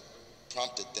Spirit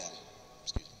prompted them.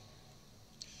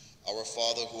 Our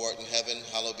Father who art in heaven,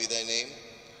 hallowed be thy name.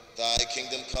 Thy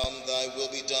kingdom come, thy will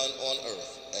be done on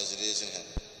earth as it is in heaven.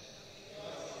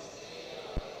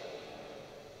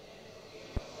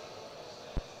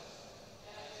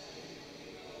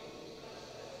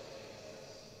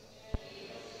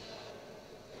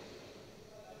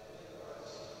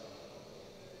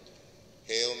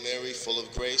 Hail Mary, full of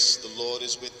grace, the Lord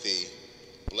is with thee.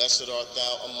 Blessed art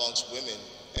thou amongst women,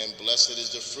 and blessed is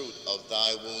the fruit of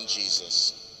thy womb,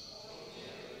 Jesus.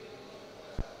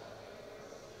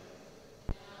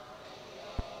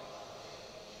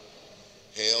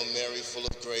 Hail Mary, full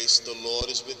of grace, the Lord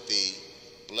is with thee.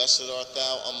 Blessed art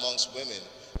thou amongst women,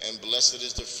 and blessed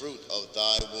is the fruit of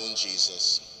thy womb,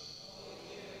 Jesus.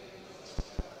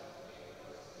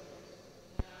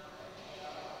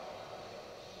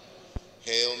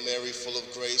 Hail Mary, full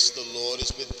of grace, the Lord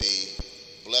is with thee.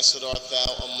 Blessed art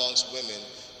thou amongst women,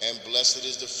 and blessed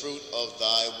is the fruit of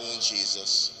thy womb,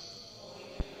 Jesus.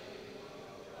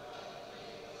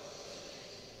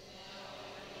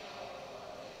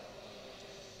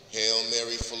 Hail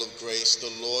Mary, full of grace,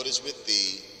 the Lord is with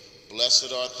thee.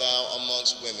 Blessed art thou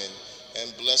amongst women,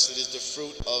 and blessed is the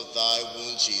fruit of thy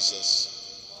womb, Jesus.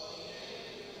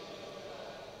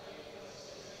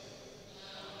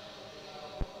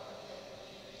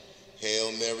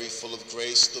 Hail Mary, full of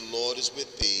grace, the Lord is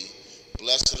with thee.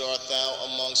 Blessed art thou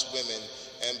amongst women,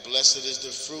 and blessed is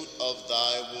the fruit of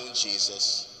thy womb,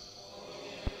 Jesus.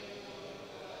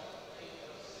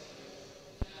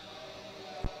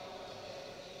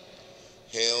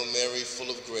 Hail Mary,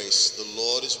 full of grace, the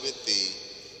Lord is with thee.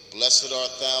 Blessed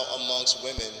art thou amongst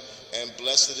women, and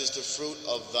blessed is the fruit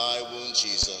of thy womb,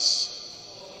 Jesus.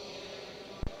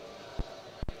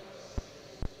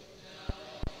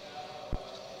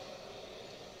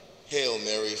 Hail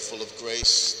Mary, full of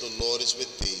grace, the Lord is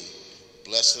with thee.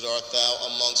 Blessed art thou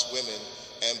amongst women,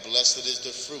 and blessed is the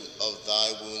fruit of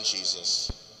thy womb,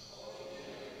 Jesus.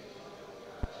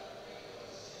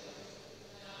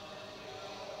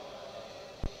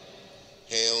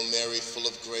 Hail Mary, full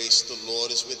of grace, the Lord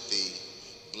is with thee.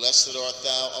 Blessed art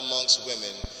thou amongst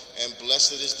women, and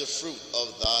blessed is the fruit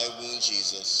of thy womb,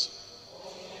 Jesus.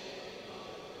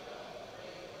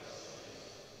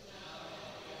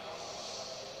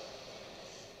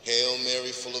 Hail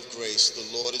Mary, full of grace,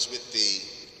 the Lord is with thee.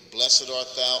 Blessed art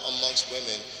thou amongst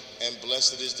women, and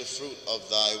blessed is the fruit of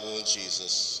thy womb,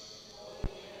 Jesus.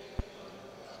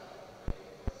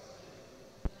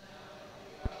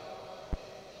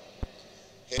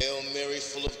 Hail Mary,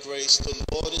 full of grace, the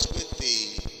Lord is with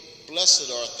thee.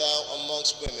 Blessed art thou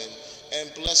amongst women,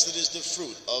 and blessed is the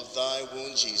fruit of thy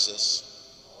womb, Jesus.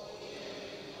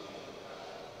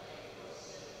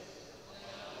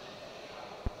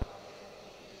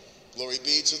 Glory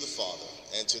be to the Father,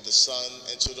 and to the Son,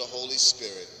 and to the Holy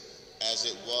Spirit, as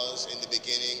it was in the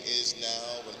beginning, is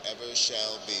now, and ever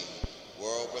shall be,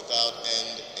 world without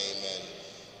end. Amen.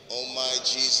 O my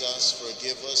Jesus,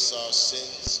 forgive us our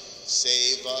sins,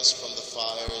 save us from the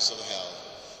fires of hell.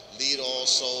 Lead all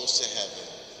souls to heaven,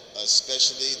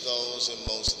 especially those in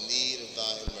most need of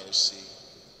thy mercy.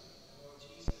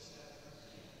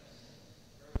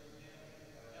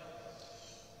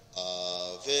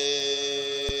 Ave,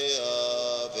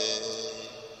 Ave,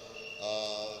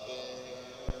 Ave.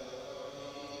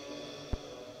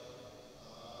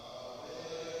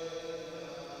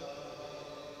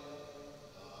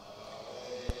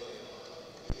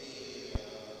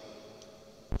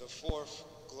 The fourth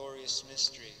glorious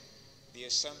mystery, the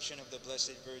Assumption of the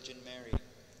Blessed Virgin Mary.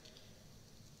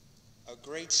 A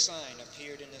great sign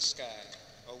appeared in the sky,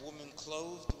 a woman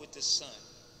clothed with the sun,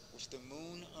 with the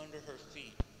moon under her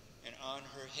feet, and on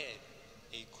her head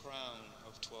a crown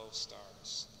of 12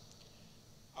 stars.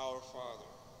 Our Father,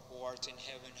 who art in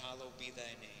heaven, hallowed be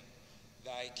thy name.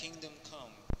 Thy kingdom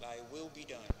come, thy will be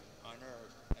done, on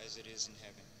earth as it is in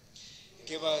heaven.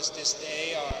 Give us this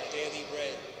day our daily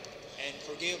bread, and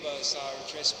forgive us our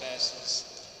trespasses,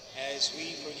 as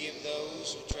we forgive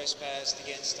those who trespass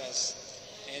against us.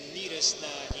 And lead us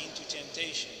not into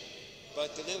temptation,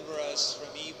 but deliver us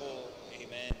from evil.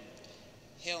 Amen.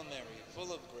 Hail Mary,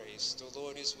 full of grace, the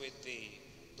Lord is with thee.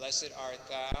 Blessed art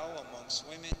thou amongst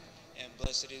women, and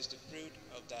blessed is the fruit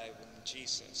of thy womb,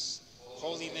 Jesus.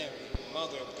 Holy Mary,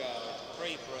 Mother of God,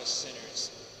 pray for us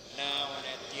sinners, now and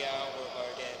at the hour of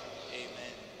our death.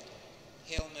 Amen.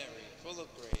 Hail Mary, full of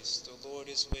grace, the Lord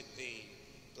is with thee.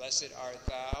 Blessed art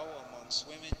thou amongst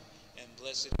women, and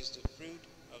blessed is the fruit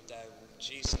of thy womb,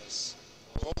 Jesus.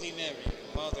 Holy Mary,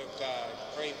 Mother of God,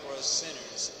 pray for us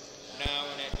sinners, now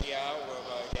and at the hour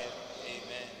of our death.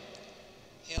 Amen.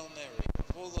 Hail Mary,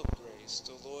 full of grace,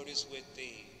 the Lord is with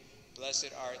thee.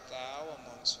 Blessed art thou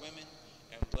amongst women,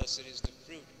 and blessed is the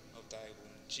fruit of thy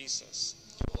womb,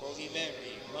 Jesus. Holy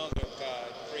Mary, Mother of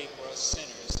God, pray for us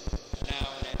sinners, now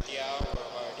and at the hour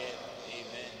of our death.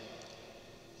 Amen.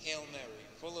 Hail Mary,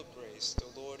 full of grace,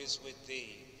 the Lord is with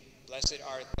thee. Blessed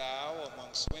art thou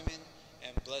amongst women,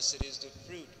 and blessed is the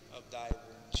fruit of thy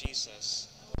womb, Jesus.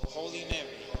 Holy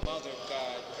Mary, Mother of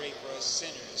God, pray for us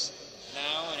sinners,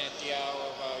 now and at the hour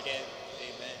of our death.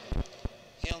 Amen.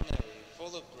 Hail Mary,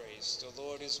 full of grace, the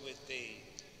Lord is with thee.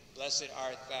 Blessed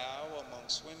art thou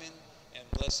amongst women, and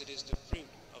blessed is the fruit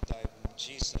of thy womb,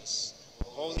 Jesus.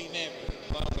 Holy Mary,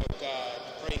 Mother of God,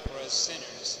 pray for us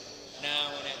sinners,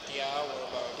 now and at the hour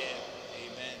of our death.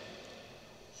 Amen.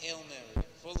 Hail Mary,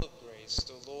 full of grace,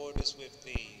 the Lord is with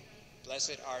thee.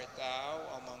 Blessed art thou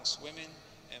amongst women,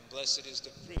 and blessed is the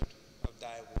fruit of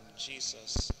thy womb,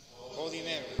 Jesus. Holy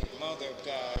Mary, Mother of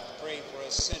God, pray for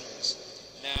us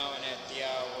sinners, now and at the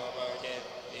hour of our death.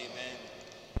 Amen.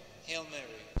 Hail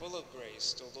Mary, full of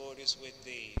grace, the Lord is with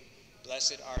thee.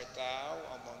 Blessed art thou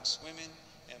amongst women,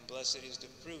 and blessed is the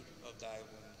fruit of thy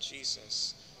womb,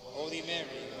 Jesus. Holy Mary,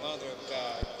 Mother of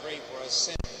God, pray for us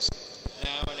sinners,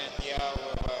 now and at the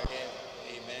hour of our death.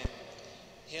 Amen.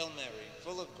 Hail Mary,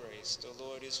 full of grace, the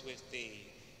Lord is with thee.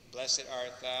 Blessed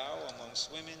art thou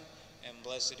amongst women, and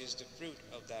blessed is the fruit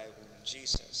of thy womb,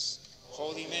 Jesus.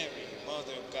 Holy Mary,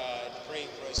 Mother of God, pray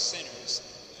for us sinners,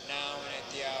 now and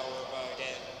at the hour of our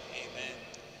death. Amen.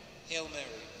 Hail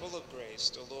Mary, full of grace,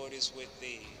 the Lord is with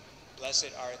thee.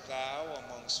 Blessed art thou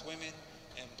amongst women,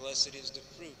 and blessed is the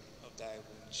fruit of thy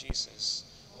womb, Jesus.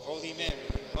 Holy Mary,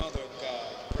 Mother of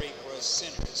God, pray for us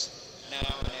sinners,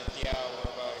 now and at the hour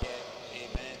of our death.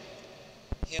 Amen.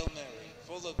 Hail Mary,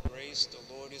 full of grace,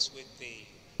 the Lord is with thee.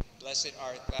 Blessed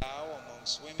art thou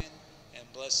amongst women, and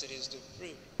blessed is the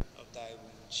fruit of thy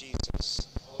womb, Jesus.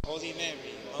 Holy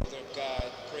Mary, Mother of God,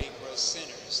 pray for us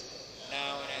sinners,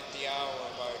 now and at the hour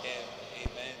of our death.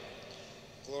 Amen.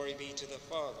 Glory be to the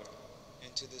Father,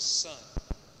 and to the Son,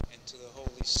 and to the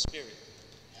Holy Spirit,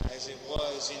 as it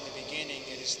was in the beginning,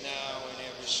 it is now, and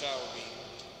ever shall be,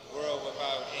 world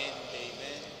without end.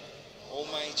 Amen. O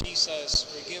my Jesus,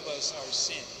 forgive us our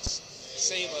sins,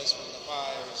 save us from the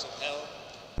fires of hell,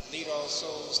 lead all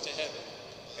souls to heaven,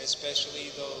 especially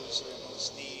those who are in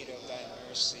most need of thy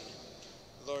mercy.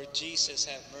 Lord Jesus,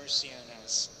 have mercy on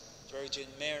us. Virgin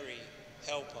Mary,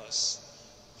 help us.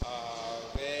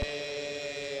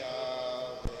 Ave,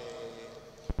 Ave,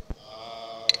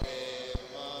 Ave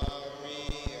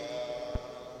Maria.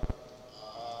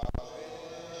 Ave,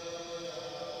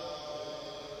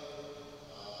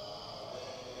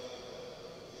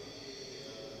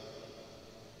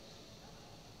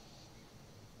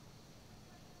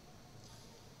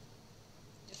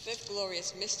 The fifth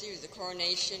glorious mystery is the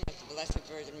coronation of the Blessed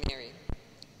Virgin Mary.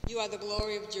 You are the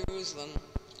glory of Jerusalem.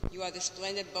 You are the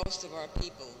splendid boast of our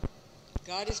people.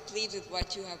 God is pleased with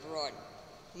what you have wrought.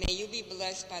 May you be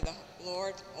blessed by the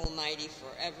Lord Almighty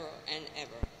forever and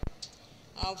ever.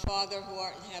 Our Father who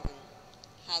art in heaven,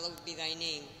 hallowed be thy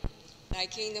name. Thy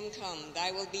kingdom come,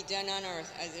 thy will be done on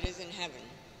earth as it is in heaven.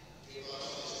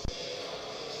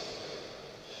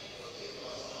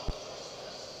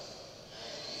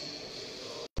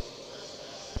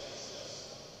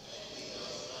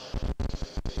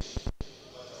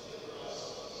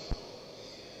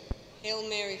 Hail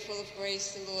Mary, full of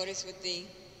grace, the Lord is with thee.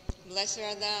 Blessed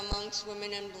art thou amongst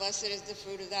women, and blessed is the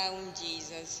fruit of thy womb,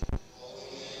 Jesus.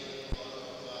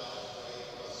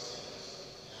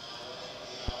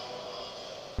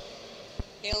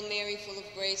 Hail Mary, full of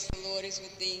grace, the Lord is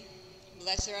with thee.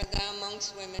 Blessed art thou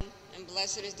amongst women, and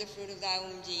blessed is the fruit of thy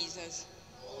womb, Jesus.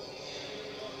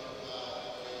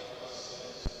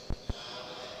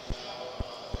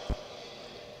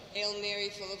 Hail Mary,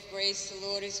 full of grace, the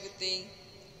Lord is with thee.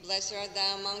 Blessed art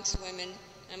thou amongst women,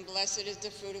 and blessed is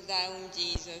the fruit of thy womb,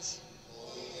 Jesus.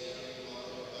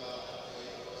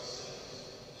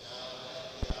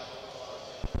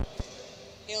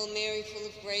 Hail Mary, full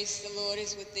of grace, the Lord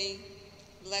is with thee.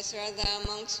 Blessed art thou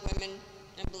amongst women,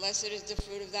 and blessed is the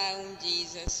fruit of thy womb,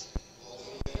 Jesus.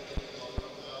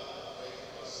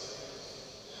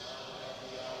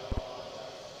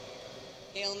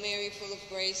 Hail Mary, full of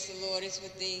grace, the Lord is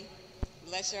with thee.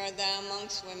 Blessed art thou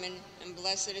amongst women, and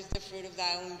blessed is the fruit of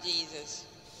thy womb, Jesus.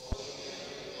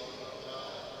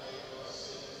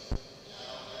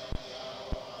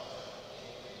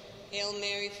 Hail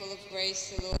Mary, full of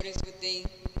grace, the Lord is with thee.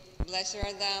 Blessed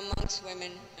art thou amongst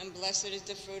women, and blessed is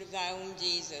the fruit of thy womb,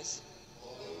 Jesus.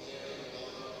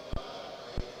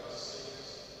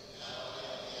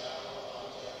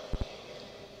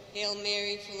 Hail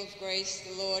Mary, full of grace,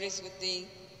 the Lord is with thee.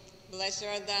 Blessed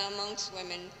art thou amongst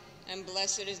women, and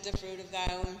blessed is the fruit of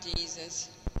thy womb, Jesus.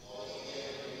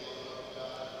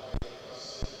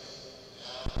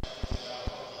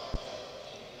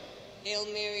 Hail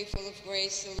Mary, full of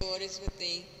grace, the Lord is with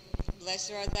thee.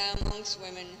 Blessed art thou amongst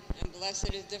women, and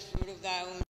blessed is the fruit of thy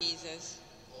womb, Jesus.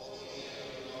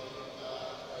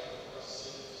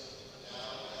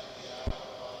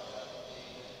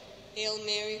 Hail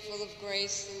Mary, full of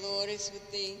grace, the Lord is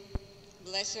with thee.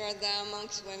 Blessed art thou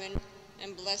amongst women,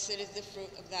 and blessed is the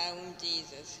fruit of thy womb,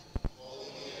 Jesus.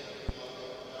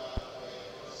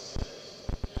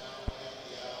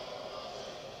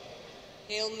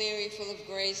 Hail Mary, full of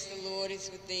grace, the Lord is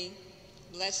with thee.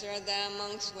 Blessed art thou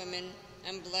amongst women,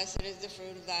 and blessed is the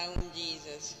fruit of thy womb,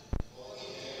 Jesus.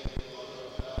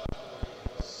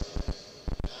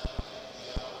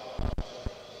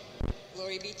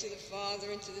 Glory be to the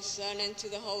Father, and to the Son, and to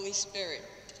the Holy Spirit.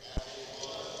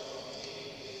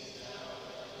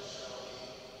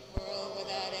 World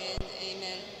without end,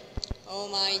 amen. O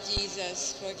my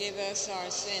Jesus, forgive us our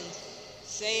sins.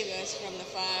 Save us from the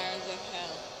fires of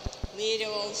hell. Lead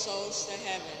all souls to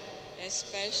heaven,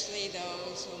 especially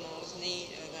those who most need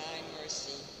of thy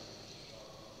mercy.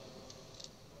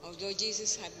 O Lord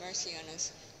Jesus, have mercy on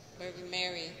us. Virgin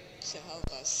Mary, shall help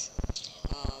us.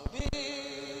 Ave,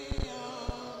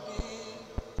 Ave,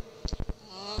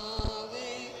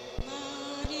 Ave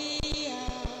Maria.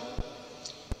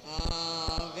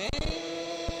 Ave,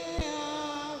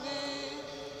 Ave,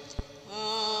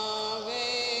 Ave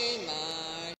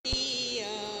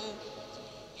Maria.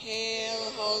 Hail,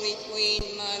 Holy Queen,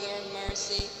 Mother of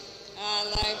Mercy, our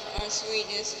life, our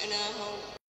sweetness, and our hope.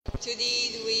 To thee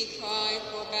do we cry,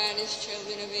 poor banished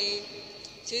children of Eve.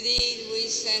 To thee do we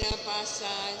send up our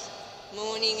sighs,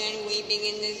 mourning and weeping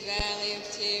in this valley of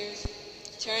tears.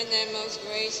 Turn then, most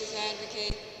gracious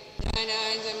Advocate, thine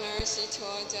eyes of mercy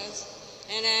towards us,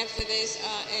 and after this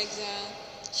our exile,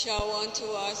 show unto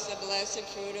us the blessed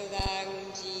fruit of thy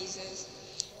womb, Jesus.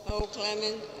 O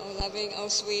clement, O loving, O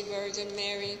sweet Virgin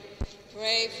Mary,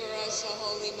 pray for us, O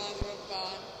Holy Mother of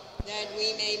God, that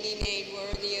we may be made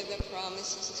worthy of the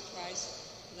promises of Christ.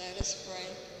 Let us pray.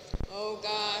 O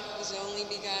God, whose only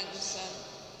begotten Son,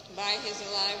 by his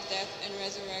life, death, and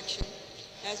resurrection,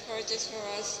 has purchased for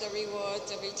us the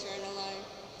rewards of eternal life,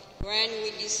 grant,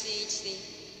 we beseech thee,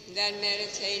 that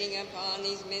meditating upon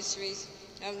these mysteries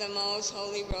of the most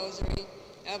holy Rosary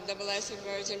of the Blessed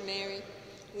Virgin Mary,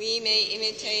 we may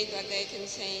imitate what they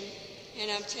contain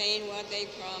and obtain what they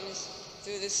promise,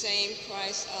 through the same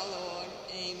Christ our Lord.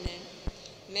 Amen.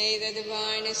 May the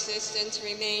divine assistance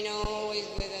remain always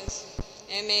with us,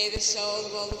 and may the souls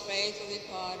of all the faithful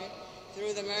departed,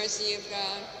 through the mercy of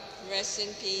God, rest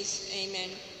in peace.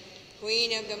 Amen.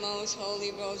 Queen of the most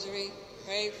holy Rosary,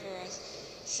 pray for us.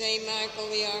 Saint Michael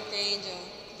the Archangel,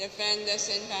 defend us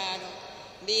in battle.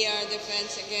 Be our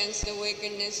defense against the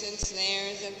wickedness and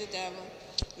snares of the devil.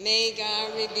 May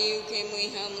God rebuke him,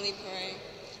 we humbly pray.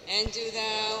 And do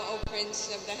thou, O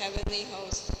Prince of the heavenly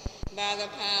host, by the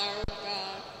power of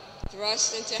God,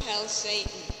 thrust into hell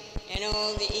Satan and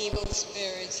all the evil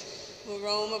spirits who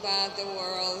roam about the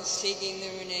world seeking the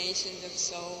ruination of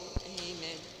souls.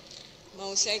 Amen.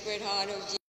 Most Sacred Heart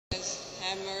of Jesus,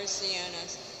 have mercy on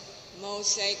us.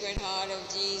 Most Sacred Heart of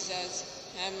Jesus,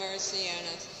 have mercy on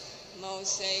us.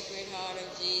 Most Sacred Heart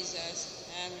of Jesus,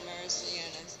 have mercy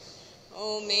on us.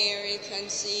 O Mary,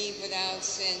 conceived without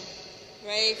sin,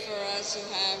 pray for us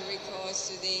who have recourse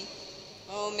to thee.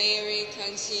 O Mary,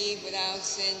 conceived without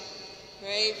sin,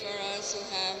 pray for us who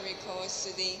have recourse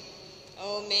to thee.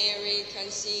 O Mary,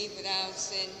 conceived without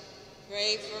sin,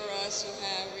 pray for us who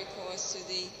have recourse to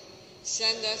thee.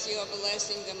 Send us your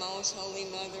blessing, the most holy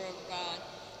Mother of God,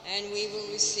 and we will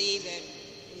receive it.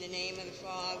 In the name of the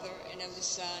Father, and of the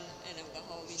Son, and of the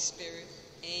Holy Spirit.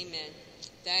 Amen.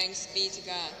 Thanks be to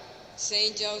God.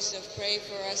 Saint Joseph, pray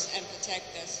for us and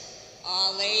protect us.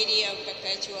 Our Lady of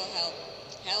Perpetual Help,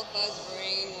 help us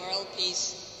bring world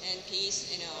peace and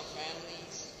peace in our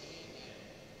families.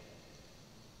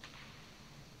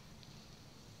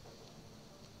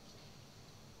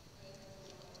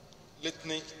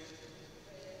 Litany.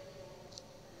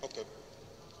 Okay.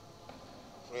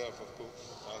 Prayer for Pope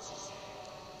Francis.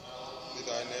 Be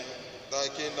thy name, thy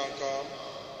kingdom come,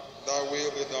 thy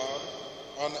will be done,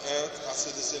 on earth as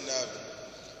it is in heaven.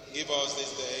 Give us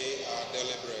this day our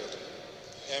daily bread,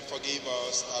 and forgive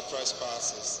us our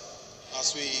trespasses,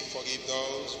 as we forgive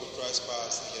those who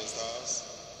trespass against us.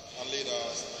 And lead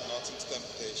us not into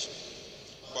temptation,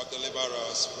 but deliver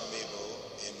us from evil.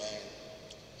 Amen.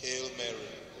 Hail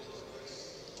Mary,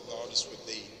 the Lord is with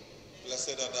thee.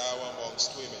 Blessed art thou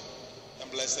amongst women,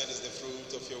 and blessed is the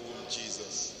fruit of your womb,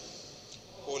 Jesus.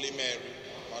 Holy Mary,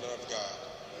 Mother of God,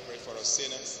 pray for us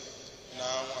sinners,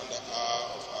 now and the hour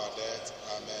of our death.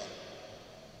 Amen.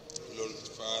 Glory to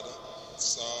the Father,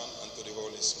 Son, and to the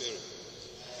Holy Spirit,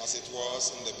 as it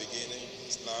was in the beginning,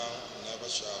 is now, and ever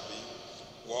shall be,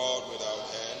 world without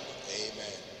end.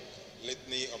 Amen.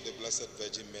 Litany of the Blessed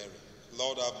Virgin Mary.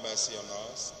 Lord, have mercy on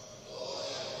us.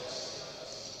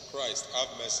 Christ,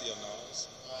 have mercy on us.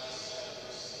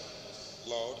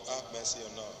 Lord, have mercy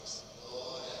on us.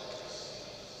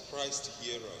 Christ,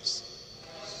 hear us.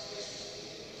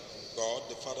 God,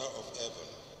 the Father of heaven,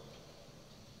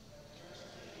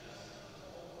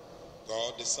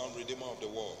 God, the Son, Redeemer of the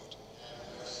world,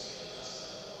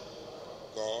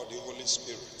 God, the Holy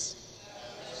Spirit,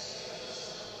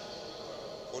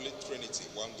 Holy Trinity,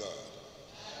 one God,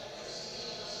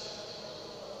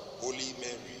 Holy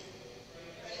Mary,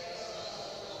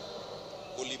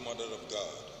 Holy Mother of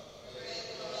God,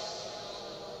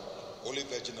 Holy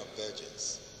Virgin of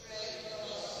Virgins,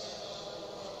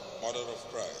 Mother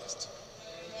of Christ,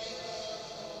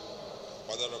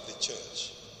 Mother of the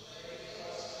Church,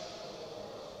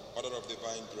 Mother of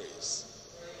divine grace,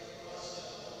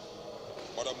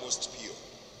 Mother most pure,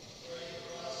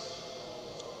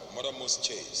 Mother most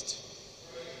chaste,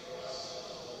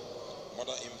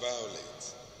 Mother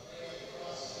inviolate,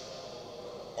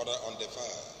 Mother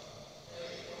undefiled,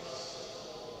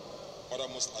 Mother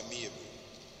most amiable,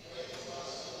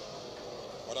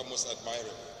 Mother most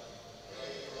admirable,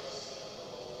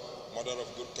 Mother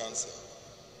of good counsel,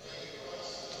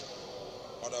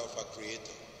 Mother of our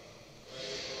Creator,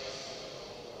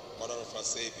 Mother of our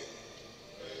Savior,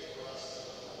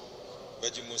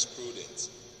 Virgin most prudent,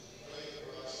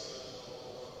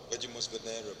 Virgin most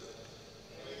venerable,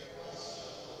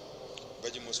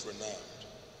 Virgin most renowned,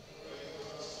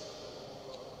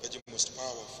 Virgin most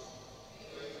powerful,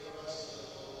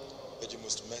 Virgin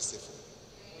most merciful,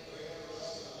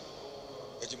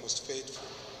 Virgin most faithful,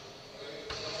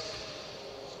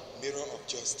 mirror of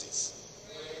justice,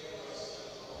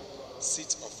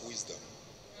 seat of wisdom,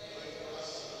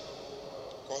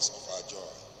 cause of our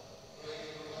joy,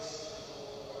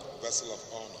 vessel of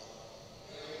honor,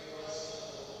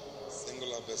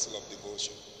 singular vessel of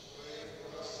devotion,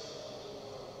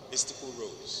 mystical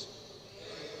rose,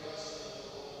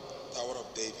 Tower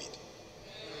of David,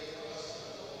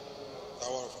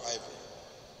 Tower of Ivory,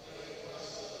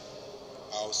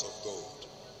 House of Gold,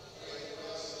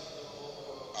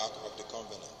 Ark of the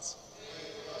Covenant,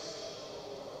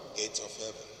 Gates of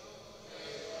Heaven,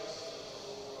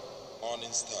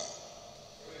 Morning Star,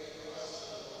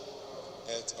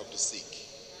 Health of the Sick,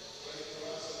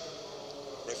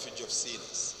 Refuge of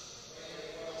Sinners,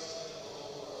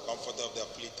 Comforter of the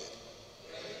Afflicted,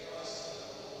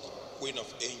 Queen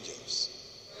of Angels,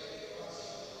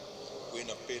 Queen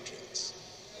of Patriots,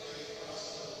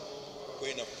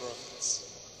 Queen of Prophets,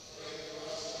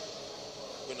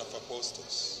 Queen of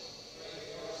Apostles,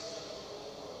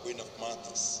 Queen of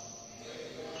Martyrs,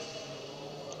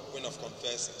 Queen of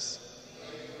Confessors,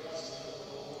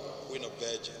 Queen of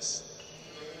Virgins,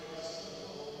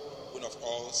 Queen of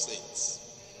all saints,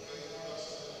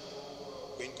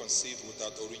 Queen conceived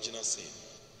without original sin,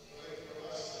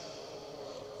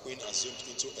 Queen assumed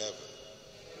into heaven,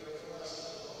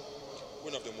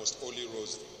 Queen of the most holy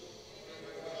Rosary,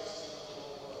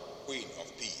 Queen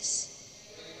of peace,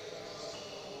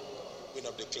 Queen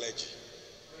of the clergy,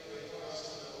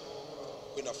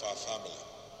 Queen of our family,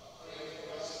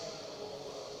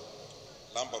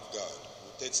 Lamb of God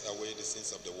who takes away the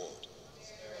sins of the world,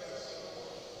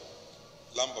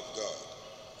 Lamb of God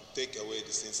who take away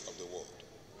the sins of the world,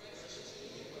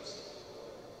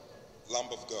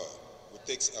 Lamb of God who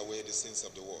takes away the sins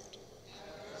of the world.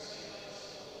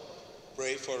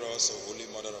 Pray for us, O Holy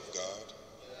Mother of God.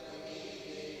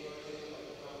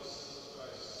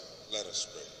 Let us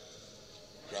pray.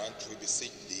 Grant, we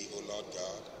beseech thee, O Lord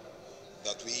God,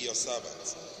 that we, your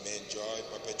servants, may enjoy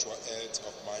perpetual health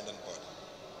of mind and body,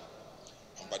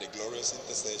 and by the glorious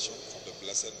intercession of the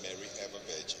Blessed Mary, ever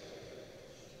Virgin,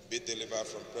 be delivered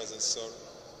from present sorrow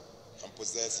and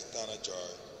possess eternal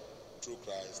joy through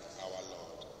Christ our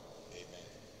Lord. Amen.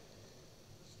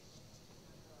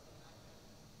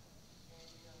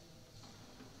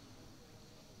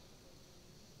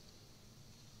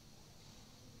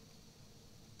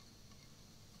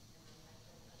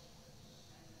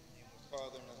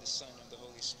 Father, and of the Son, and of the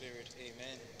Holy Spirit.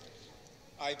 Amen.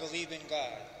 I believe in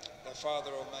God, the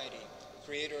Father Almighty,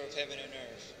 creator of heaven and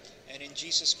earth, and in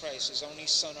Jesus Christ, his only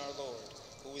Son, our Lord,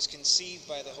 who was conceived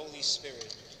by the Holy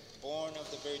Spirit, born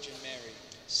of the Virgin Mary,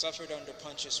 suffered under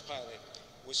Pontius Pilate,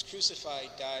 was crucified,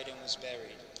 died, and was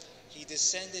buried. He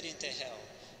descended into hell.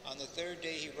 On the third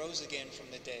day he rose again from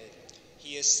the dead.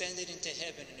 He ascended into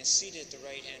heaven and is seated at the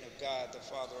right hand of God, the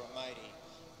Father Almighty.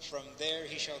 From there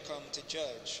he shall come to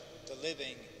judge the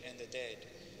living and the dead.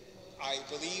 I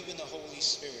believe in the Holy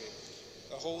Spirit,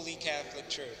 the Holy Catholic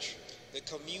Church, the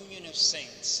communion of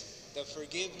saints, the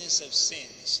forgiveness of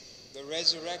sins, the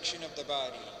resurrection of the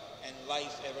body, and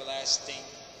life everlasting.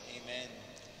 Amen.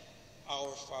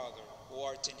 Our Father, who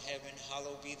art in heaven,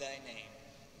 hallowed be thy name.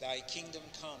 Thy kingdom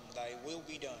come, thy will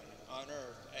be done, on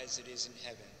earth as it is in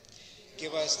heaven.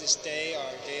 Give us this day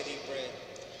our daily bread,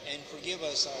 and forgive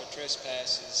us our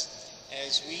trespasses,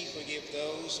 as we forgive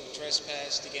those who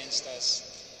trespass against us.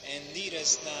 And lead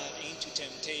us not into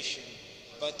temptation,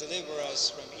 but deliver us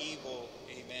from evil.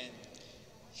 Amen.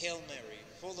 Hail Mary,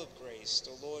 full of grace,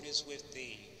 the Lord is with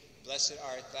thee. Blessed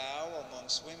art thou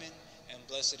amongst women, and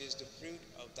blessed is the fruit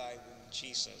of thy womb,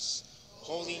 Jesus.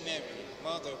 Holy Mary,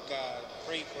 Mother of God,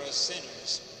 pray for us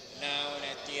sinners, now and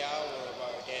at the hour of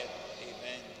our death.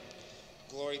 Amen.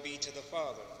 Glory be to the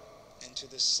Father, and to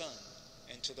the Son,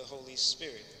 and to the Holy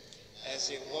Spirit,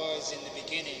 as it was in the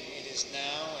beginning, it is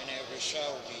now, and ever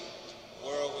shall be,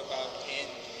 world without end.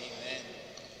 Amen.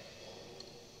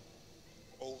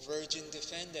 O Virgin,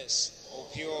 defend us. O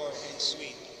pure and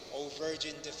sweet. O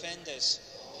Virgin, defend us.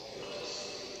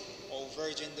 O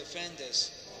Virgin, defend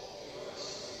us.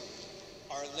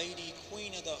 Our Lady,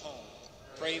 Queen of the home,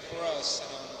 pray for us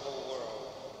and on the whole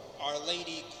world. Our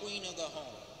Lady, Queen of the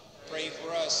home, pray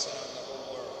for us and on the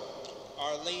whole world.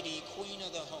 Our Lady, Queen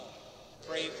of the home,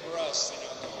 pray for us and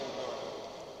on the whole world.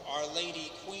 Our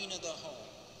Lady, Queen of the home,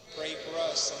 pray for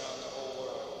us and on the whole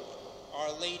world.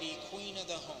 Our Lady, Queen of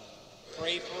the home,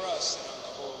 pray for us and on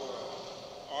the whole world.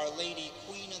 Our Lady,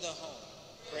 Queen of the home,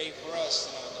 pray for us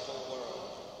and on the whole world.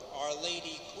 Our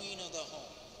Lady, Queen of the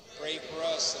home, pray for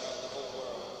us and on the whole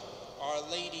world.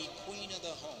 Our Lady, Queen of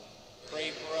the home,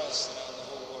 pray for us and on the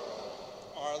whole world.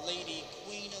 Our Lady,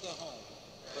 Queen of the home,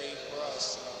 pray for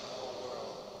us and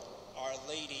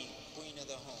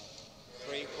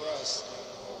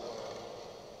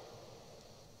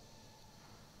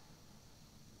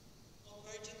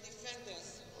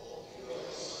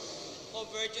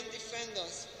defend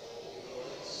us.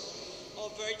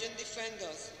 O Virgin, defend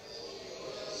us.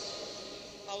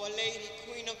 Our Lady,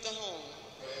 Queen of the home.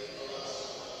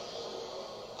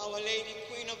 Our Lady,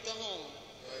 Queen of the home.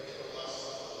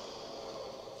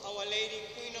 Our Lady,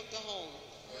 Queen of the home.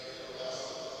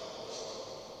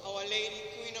 Our Lady,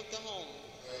 Queen of the home.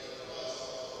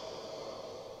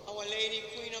 Our Lady,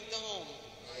 Queen of the home.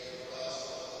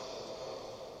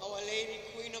 Our Lady,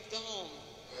 Queen of the home.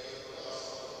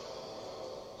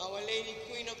 Our Lady,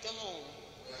 Queen of the home.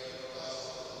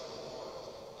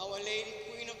 Our Lady,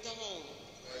 Queen of the home.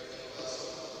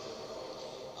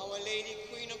 Our Lady,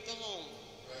 Queen of the home.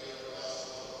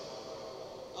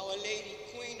 Our Lady,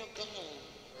 Queen of the home.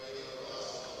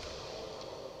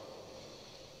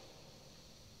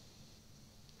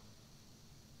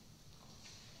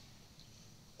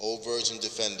 O Virgin,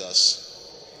 defend us.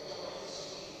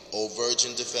 O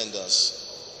Virgin, defend us.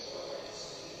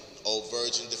 O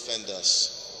Virgin, defend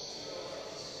us.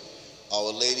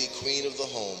 Our Lady, Queen of the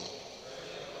home.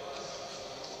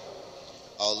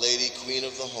 Our Lady, Queen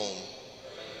of the home.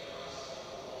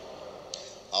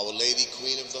 Our Lady,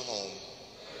 Queen of the home.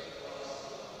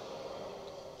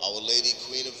 Our Lady,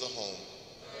 Queen of the home.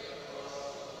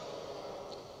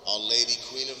 Our Lady,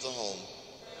 Queen of the home.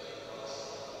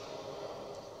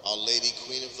 Our Lady,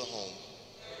 Queen of the home.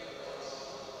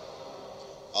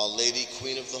 Our Lady,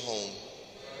 Queen of the home.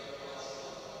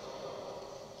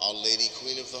 Our Lady,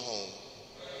 Queen of the home.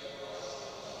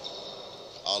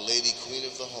 Our Lady, Queen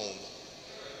of the home.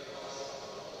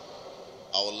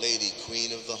 Our Lady,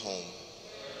 Queen of the home.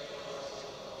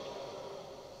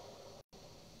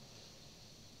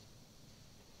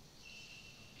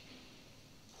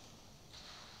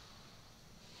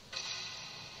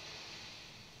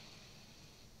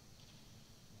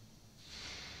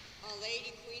 Our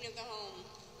Lady, Queen of the home.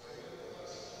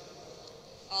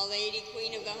 Our Lady,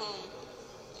 Queen of the home.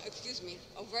 Excuse me.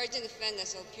 O Virgin, defend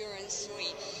us, O pure and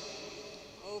sweet.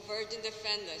 O Virgin,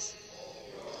 defend us.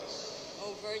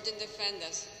 O Virgin, defend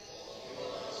us.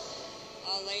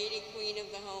 Our Lady, Queen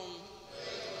of the home.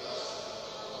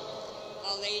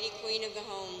 Our Lady, Queen of the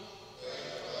home.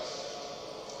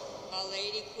 Our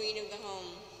Lady, Queen of the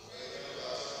home.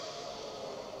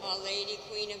 Our Lady,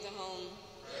 Queen of the home.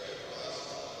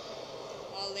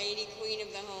 Our Lady, Queen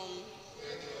of the home.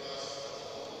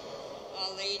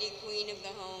 Our Lady, Queen of the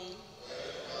home.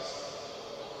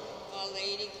 Our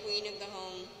Lady, Queen of the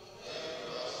home.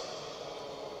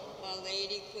 Our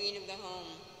Lady, Queen of the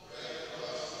home.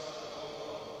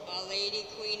 Our Lady,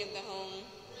 Queen of the home.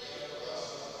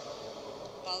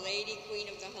 Our Lady, Queen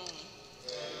of the home.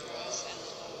 For us and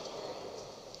the whole world.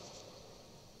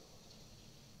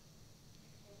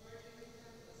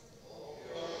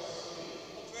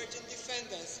 O Virgin, defend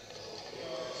us.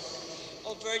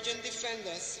 O Virgin, defend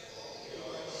us.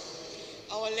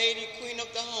 Our Lady, Queen of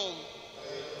the home.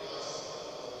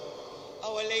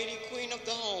 Our Lady, Queen of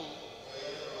the home.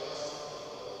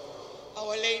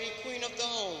 Our Lady, Queen of the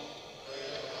home.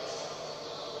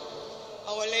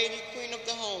 Our Lady, Queen of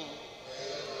the home.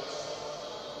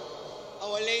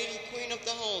 Our Lady, Queen of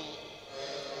the home.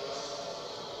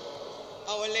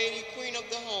 Our Lady, Queen of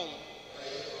the home.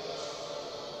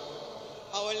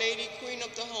 Our Lady, Queen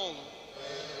of the home.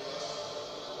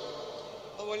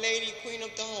 Our Lady, Queen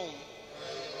of the home.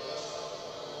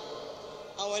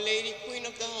 Our Lady, Queen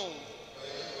of the home.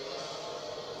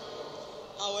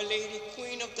 Our Lady,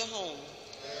 Queen of the home.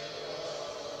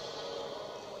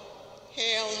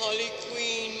 Hail, Holy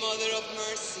Queen, Mother of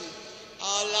Mercy,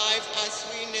 our life, our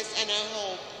sweetness, and our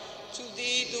hope. To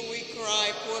thee do we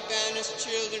cry, poor banished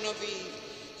children of Eve.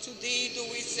 To thee do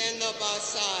we send up our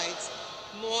sides,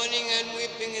 mourning and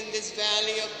weeping in this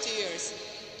valley of tears.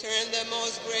 Turn the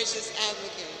most gracious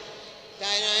advocate,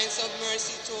 thine eyes of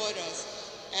mercy toward us,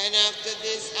 and after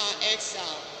this our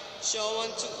exile, show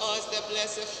unto us the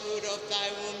blessed fruit of thy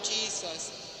womb,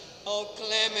 Jesus. O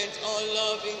clement, O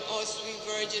loving, O sweet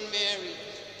Virgin Mary,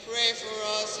 pray for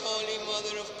us, Holy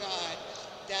Mother of God,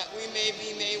 that we may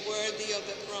be made worthy of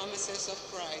the promises of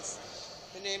Christ.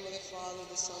 In the name of the Father,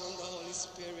 the Son, and the Holy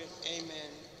Spirit.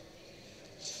 Amen.